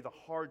say the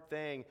hard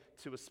thing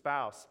to a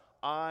spouse?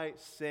 I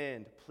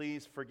sinned,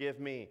 please forgive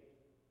me.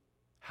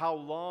 How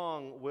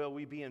long will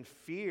we be in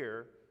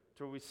fear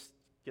till we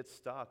get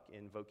stuck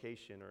in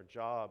vocation or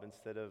job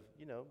instead of,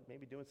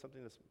 maybe doing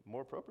something that's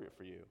more appropriate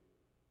for you?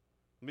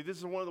 I mean, this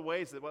is one of the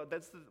ways that, one of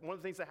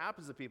the things that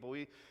happens to people.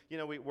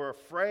 We're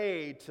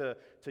afraid to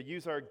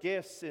use our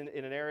gifts in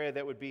an area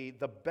that would be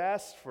the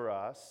best for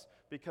us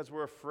because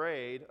we're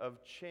afraid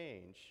of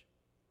change.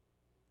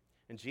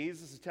 And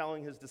Jesus is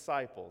telling his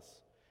disciples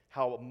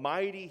how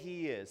mighty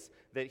he is,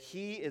 that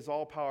he is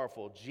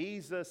all-powerful.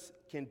 Jesus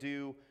can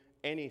do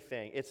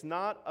anything. It's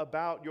not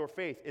about your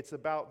faith. It's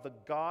about the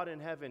God in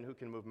heaven who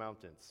can move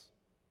mountains.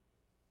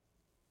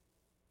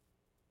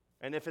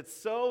 And if it's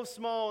so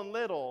small and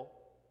little,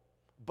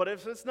 but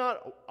if it's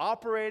not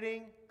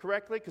operating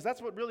correctly, because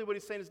that's what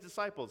he's saying to his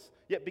disciples,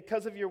 yet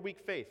because of your weak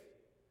faith,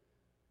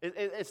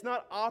 it's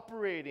not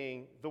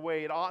operating the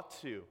way it ought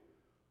to.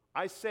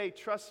 I say,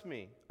 trust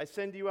me, I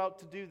send you out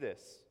to do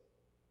this.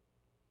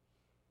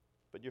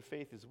 But your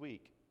faith is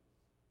weak.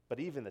 But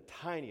even the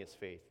tiniest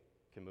faith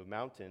can move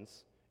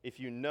mountains if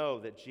you know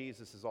that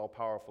Jesus is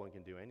all-powerful and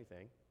can do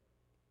anything.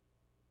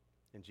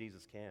 And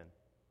Jesus can.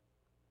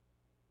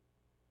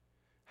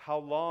 How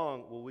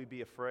long will we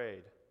be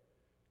afraid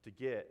to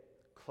get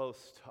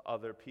close to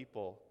other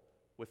people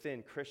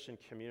within Christian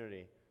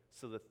community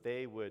so that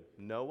they would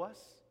know us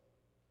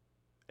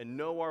and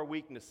know our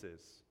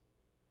weaknesses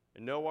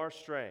and know our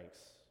strengths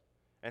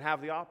and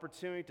have the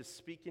opportunity to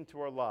speak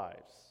into our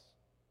lives?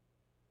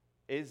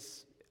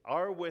 Is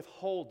our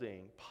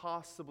withholding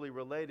possibly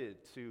related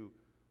to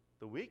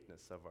the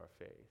weakness of our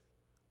faith?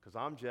 Because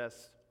I'm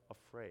just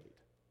afraid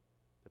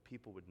that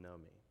people would know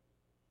me.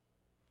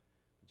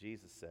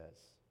 Jesus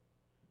says,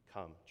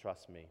 come,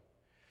 trust me.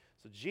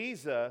 So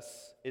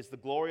Jesus is the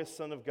glorious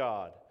Son of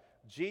God.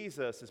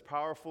 Jesus is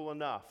powerful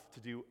enough to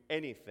do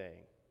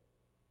anything.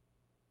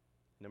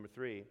 Number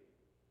 3,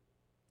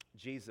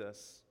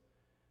 Jesus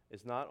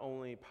is not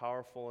only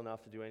powerful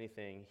enough to do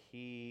anything,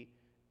 he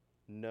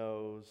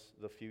knows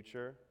the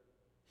future.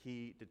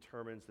 He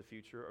determines the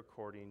future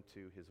according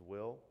to his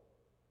will.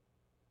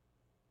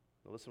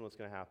 Now listen to what's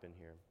going to happen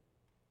here.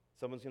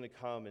 Someone's going to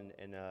come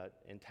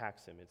and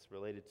tax him. It's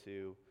related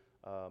to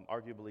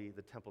arguably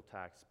the temple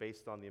tax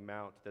based on the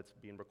amount that's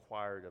being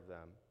required of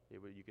them.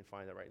 You can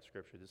find that right in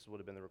Scripture. This would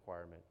have been the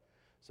requirement.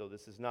 So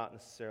this is not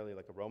necessarily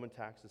like a Roman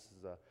tax. This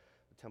is a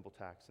temple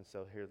tax. And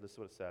so here, this is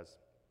what it says.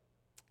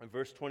 In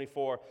verse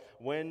 24,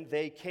 when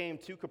they came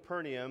to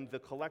Capernaum, the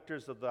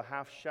collectors of the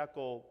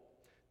half-shekel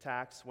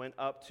tax went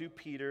up to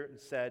Peter and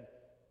said,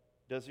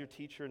 does your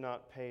teacher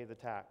not pay the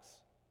tax?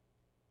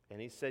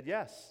 And he said,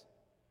 yes.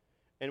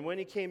 And when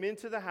he came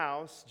into the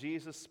house,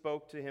 Jesus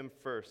spoke to him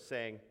first,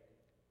 saying,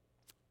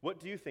 what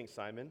do you think,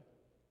 Simon?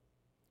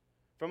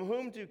 From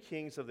whom do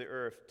kings of the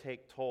earth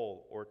take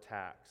toll or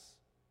tax?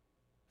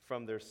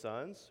 From their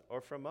sons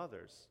or from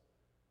others?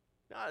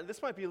 Now,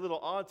 this might be a little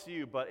odd to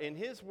you, but in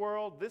his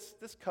world, this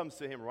comes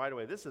to him right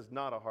away. This is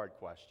not a hard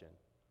question.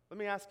 Let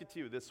me ask it to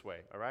you this way,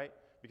 all right?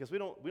 Because we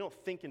don't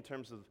think in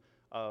terms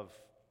of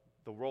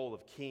the role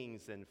of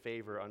kings and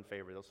favor,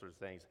 unfavor, those sorts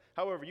of things.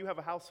 However, you have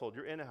a household.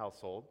 You're in a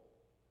household,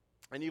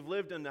 and you've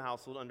lived in the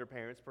household under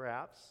parents,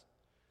 perhaps.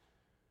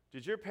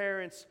 Did your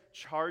parents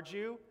charge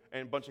you?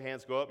 And a bunch of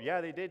hands go up.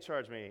 Yeah, they did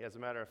charge me, as a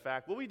matter of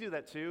fact. Well, we do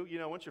that too.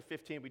 Once you're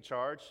 15, we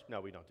charge.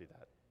 No, we don't do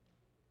that.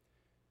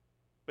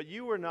 But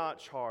you were not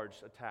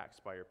charged a tax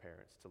by your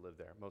parents to live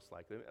there, most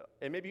likely.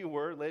 And maybe you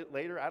were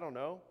later, I don't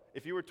know.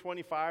 If you were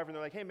 25 and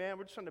they're like, hey, man,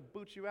 we're just trying to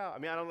boot you out. I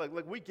mean, I don't like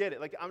we get it.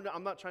 Like,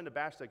 I'm not trying to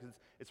bash that because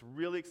it's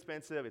really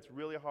expensive. It's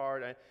really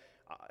hard.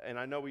 And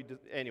I know we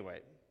just, anyway,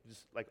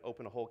 just like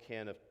open a whole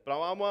can of, but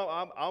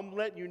I'm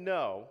letting you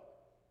know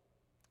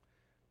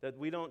that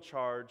we don't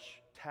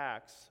charge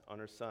tax on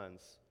our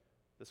sons.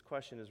 This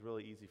question is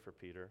really easy for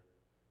Peter.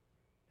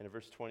 And in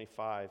verse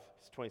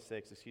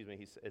 26,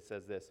 it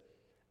says this.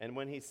 And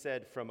when he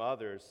said from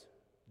others,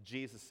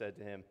 Jesus said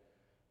to him,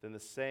 then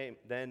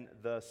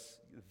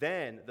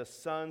the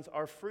sons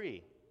are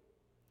free.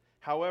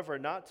 However,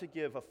 not to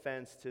give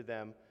offense to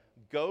them,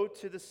 go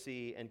to the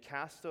sea and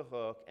cast a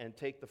hook and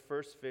take the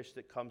first fish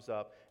that comes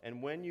up.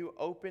 And when you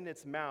open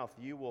its mouth,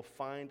 you will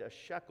find a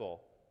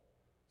shekel.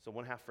 So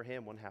 1/2 for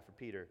him, 1/2 for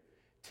Peter.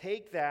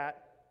 Take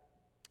that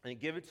and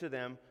give it to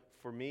them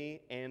for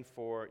me and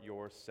for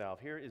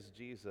yourself. Here is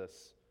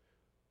Jesus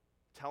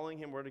telling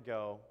him where to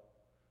go,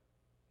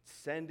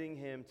 sending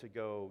him to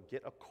go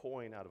get a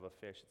coin out of a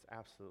fish. It's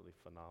absolutely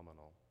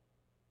phenomenal,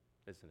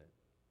 isn't it?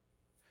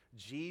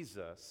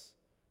 Jesus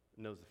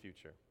knows the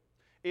future.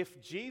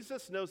 If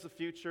Jesus knows the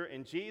future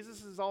and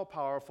Jesus is all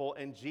powerful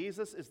and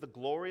Jesus is the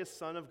glorious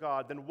Son of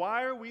God, then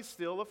why are we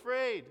still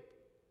afraid?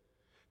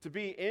 To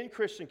be in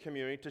Christian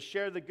community, to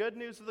share the good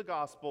news of the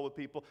gospel with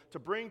people, to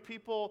bring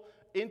people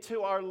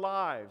into our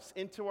lives,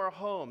 into our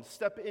homes,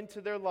 step into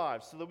their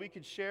lives so that we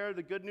could share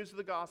the good news of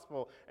the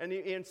gospel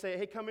and say,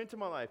 hey, come into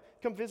my life.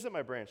 Come visit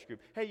my branch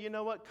group. Hey, you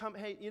know what?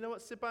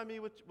 Sit by me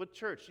with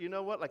church. You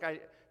know what?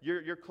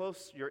 You're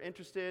close, you're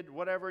interested,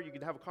 whatever. You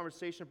can have a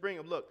conversation. Bring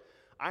them. Look,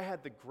 I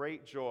had the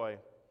great joy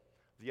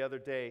the other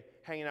day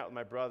hanging out with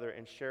my brother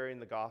and sharing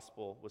the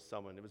gospel with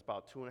someone. It was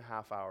about a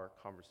 2.5-hour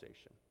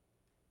conversation.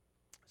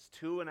 It's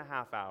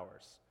 2.5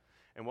 hours.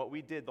 And what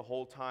we did the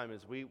whole time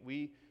is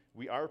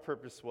our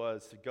purpose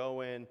was to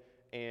go in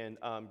and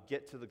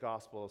get to the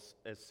gospel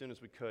as soon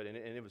as we could. And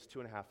it was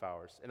 2.5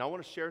 hours. And I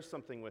want to share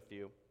something with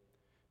you,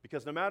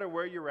 because no matter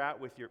where you're at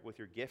with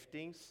your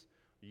giftings,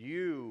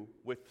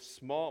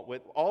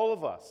 with all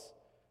of us,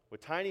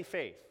 with tiny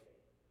faith,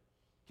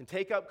 can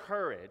take up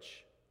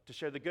courage to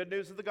share the good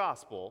news of the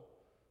gospel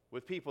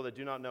with people that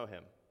do not know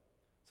him.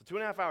 So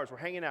 2.5 hours, we're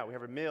hanging out, we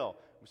have a meal,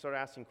 we start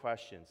asking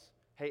questions.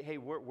 Hey,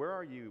 where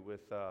are you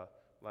with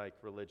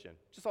religion?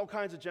 Just all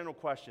kinds of general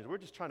questions. We're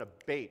just trying to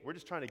bait. We're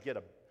just trying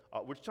to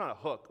we're just trying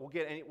to hook. We'll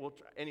get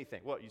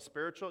anything. What, you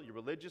spiritual? You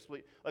religious?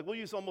 We'll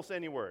use almost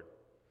any word,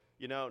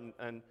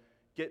 and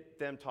get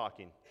them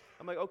talking.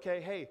 I'm like,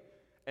 okay, hey.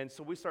 And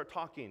so we start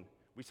talking.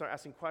 We start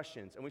asking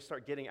questions, and we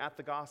start getting at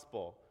the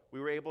gospel. We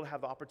were able to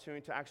have the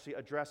opportunity to actually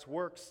address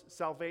works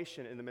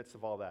salvation in the midst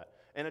of all that,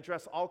 and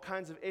address all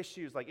kinds of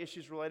issues, like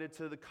issues related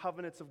to the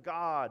covenants of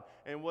God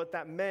and what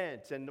that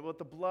meant and what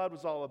the blood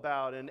was all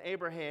about and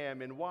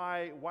Abraham and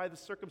why the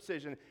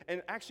circumcision,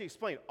 and actually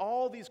explain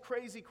all these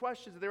crazy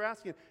questions that they're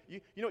asking.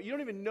 You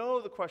don't even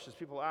know the questions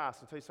people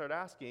ask until you start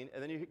asking,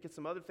 and then you get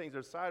some other things that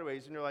are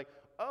sideways, and you're like,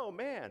 oh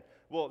man.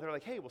 Well, they're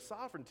like, hey,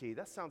 sovereignty,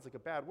 that sounds like a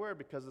bad word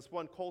because this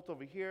one cult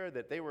over here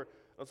that I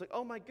was like,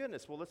 oh my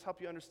goodness, well, let's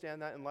help you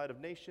understand that in light of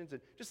nations,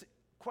 and just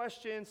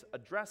questions,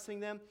 addressing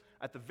them.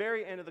 At the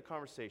very end of the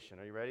conversation,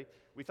 are you ready?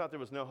 We thought there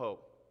was no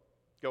hope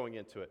going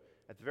into it.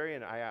 At the very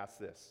end, I asked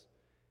this,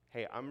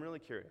 hey, I'm really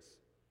curious.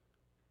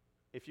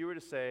 If you were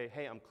to say,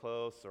 hey, I'm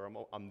close or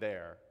I'm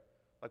there,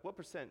 like what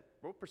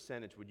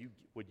percentage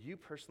would you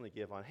personally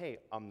give on, hey,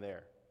 I'm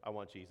there, I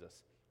want Jesus?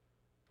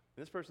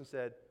 And this person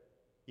said,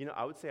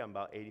 I would say I'm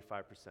about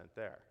 85%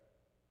 there,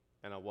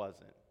 and I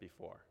wasn't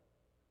before.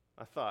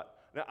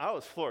 Now I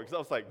was floored because I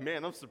was like,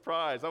 man, I'm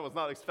surprised. I was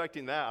not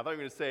expecting that. I thought you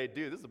were going to say,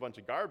 dude, this is a bunch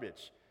of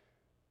garbage.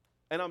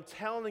 And I'm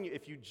telling you,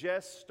 if you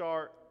just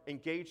start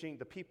engaging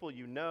the people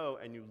you know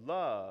and you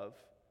love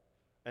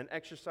and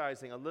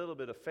exercising a little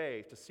bit of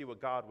faith to see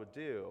what God would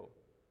do,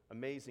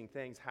 amazing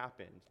things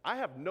happen. I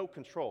have no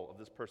control of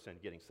this person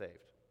getting saved.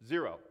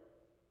 0.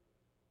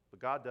 But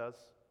God does,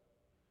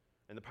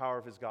 and the power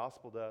of his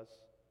gospel does.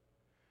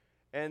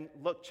 And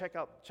look, check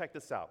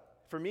this out.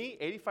 For me,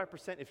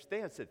 85%, if they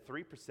had said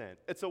 3%,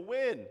 it's a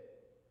win.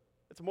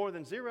 It's more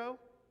than 0.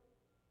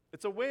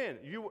 It's a win.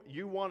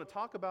 You want to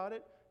talk about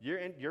it.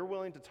 You're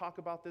willing to talk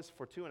about this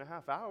for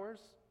 2.5 hours.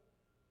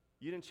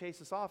 You didn't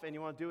chase us off, and you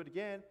want to do it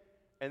again.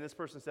 And this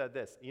person said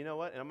this, you know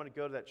what? And I'm going to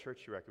go to that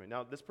church you recommend.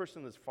 Now, this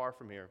person is far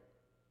from here,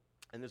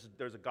 and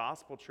there's a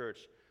gospel church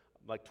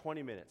like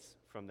 20 minutes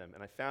from them.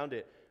 And I found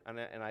it, and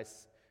I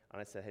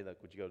said, hey,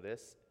 look, would you go to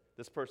this?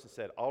 This person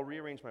said, I'll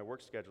rearrange my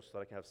work schedule so that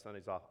I can have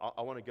Sundays off.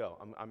 I want to go.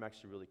 I'm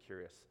actually really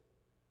curious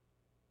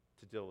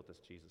to deal with this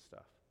Jesus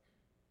stuff.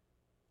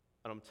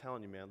 And I'm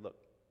telling you, man, look,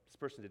 this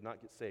person did not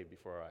get saved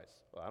before our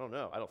eyes. Well, I don't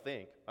know. I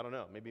don't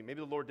know. Maybe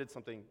the Lord did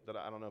something that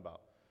I don't know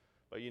about.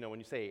 But, when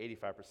you say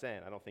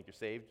 85%, I don't think you're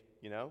saved,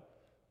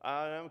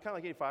 I'm kind of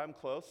like 85. I'm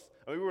close.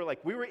 And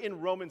we were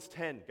in Romans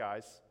 10,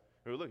 guys.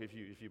 We were, look, if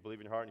you believe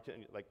in your heart and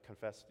you can,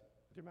 confess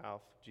with your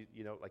mouth,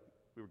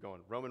 we were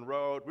going Roman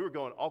road. We were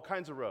going all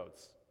kinds of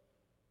roads.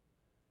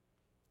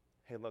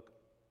 Hey, look,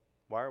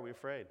 why are we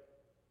afraid?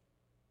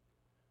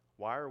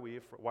 Why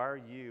are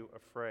you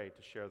afraid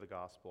to share the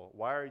gospel?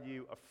 Why are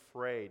you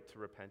afraid to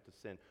repent of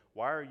sin?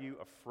 Why are you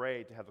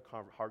afraid to have a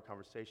hard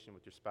conversation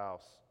with your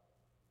spouse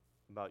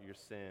about your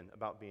sin,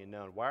 about being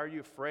known? Why are you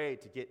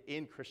afraid to get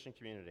in Christian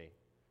community?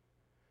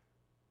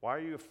 Why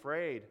are you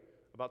afraid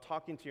about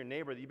talking to your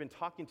neighbor that you've been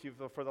talking to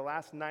for the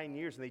last 9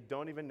 years and they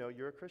don't even know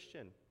you're a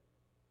Christian?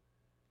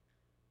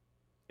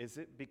 Is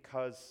it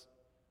because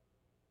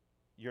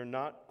you're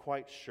not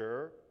quite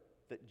sure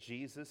that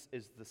Jesus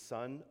is the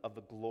Son of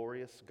the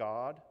glorious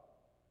God?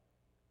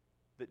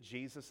 That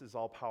Jesus is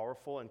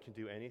all-powerful and can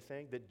do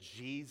anything? That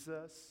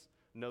Jesus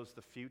knows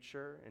the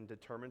future and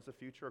determines the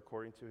future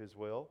according to his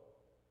will.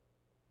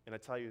 And I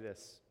tell you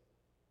this,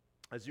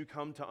 as you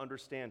come to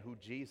understand who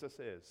Jesus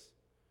is,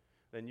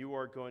 then you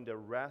are going to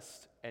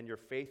rest and your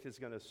faith is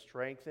going to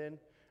strengthen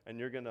and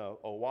you're going to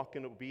walk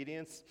in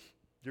obedience.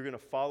 You're going to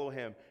follow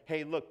him.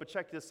 Hey, look, but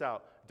check this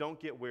out. Don't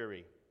get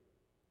weary.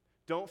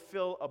 Don't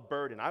feel a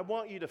burden. I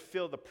want you to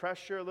feel the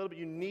pressure a little bit.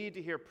 You need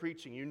to hear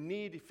preaching. You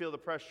need to feel the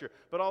pressure.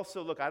 But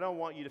also, look, I don't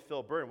want you to feel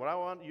a burden. What I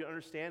want you to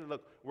understand,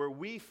 look, where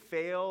we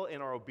fail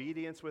in our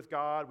obedience with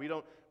God, we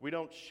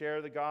don't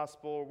share the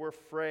gospel, we're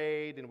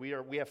afraid, and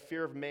we have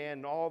fear of man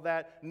and all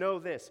that. Know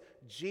this,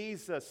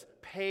 Jesus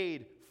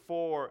paid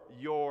for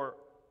your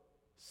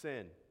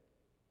sin.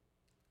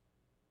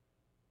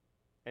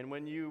 And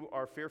when you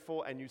are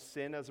fearful and you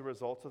sin as a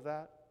result of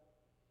that,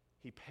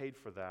 he paid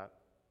for that.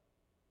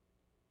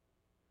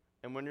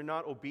 And when you're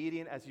not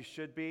obedient as you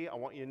should be, I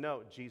want you to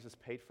know Jesus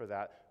paid for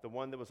that. The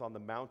one that was on the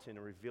mountain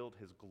and revealed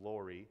his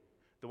glory.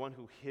 The one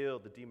who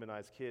healed the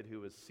demonized kid who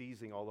was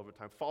seizing all over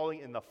time, falling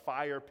in the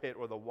fire pit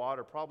or the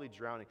water, probably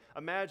drowning.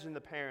 Imagine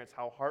the parents,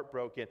 how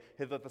heartbroken,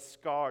 the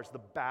scars, the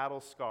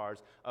battle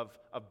scars of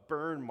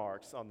burn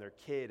marks on their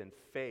kid and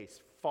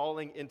face,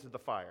 falling into the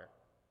fire.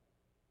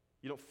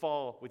 You don't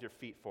fall with your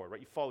feet forward,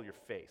 right? You fall with your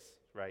face,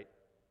 right?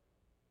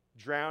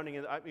 Drowning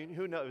in,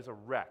 who knows? It was a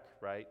wreck,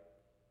 right?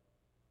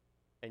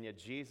 And yet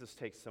Jesus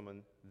takes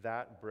someone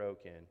that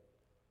broken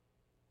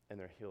and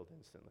they're healed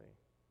instantly.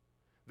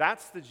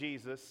 That's the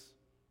Jesus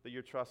that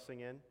you're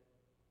trusting in.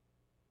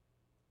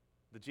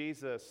 The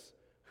Jesus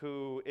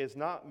who is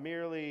not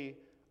merely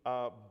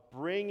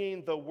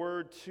bringing the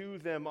word to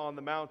them on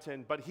the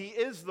mountain, but he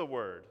is the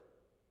word.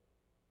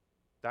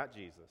 That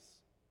Jesus.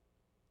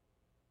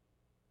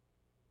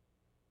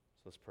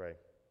 So let's pray.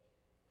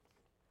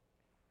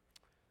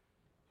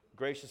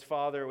 Gracious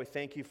Father, we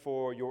thank you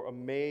for your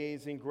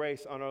amazing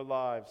grace on our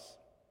lives.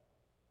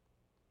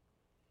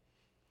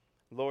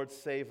 Lord,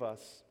 save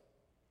us.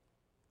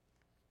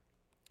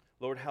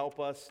 Lord, help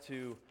us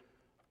to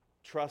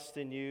trust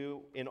in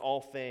you in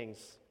all things.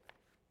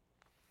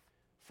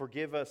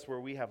 Forgive us where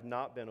we have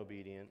not been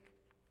obedient.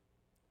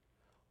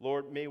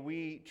 Lord, may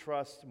we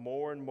trust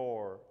more and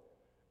more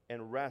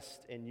and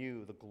rest in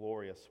you, the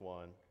glorious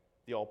one,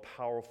 the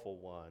all-powerful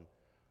one,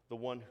 the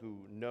one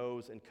who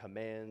knows and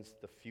commands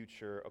the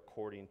future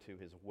according to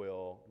his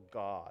will,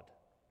 God.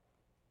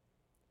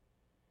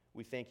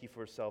 We thank you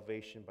for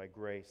salvation by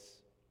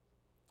grace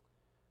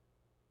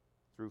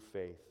through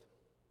faith.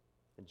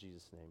 In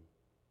Jesus' name.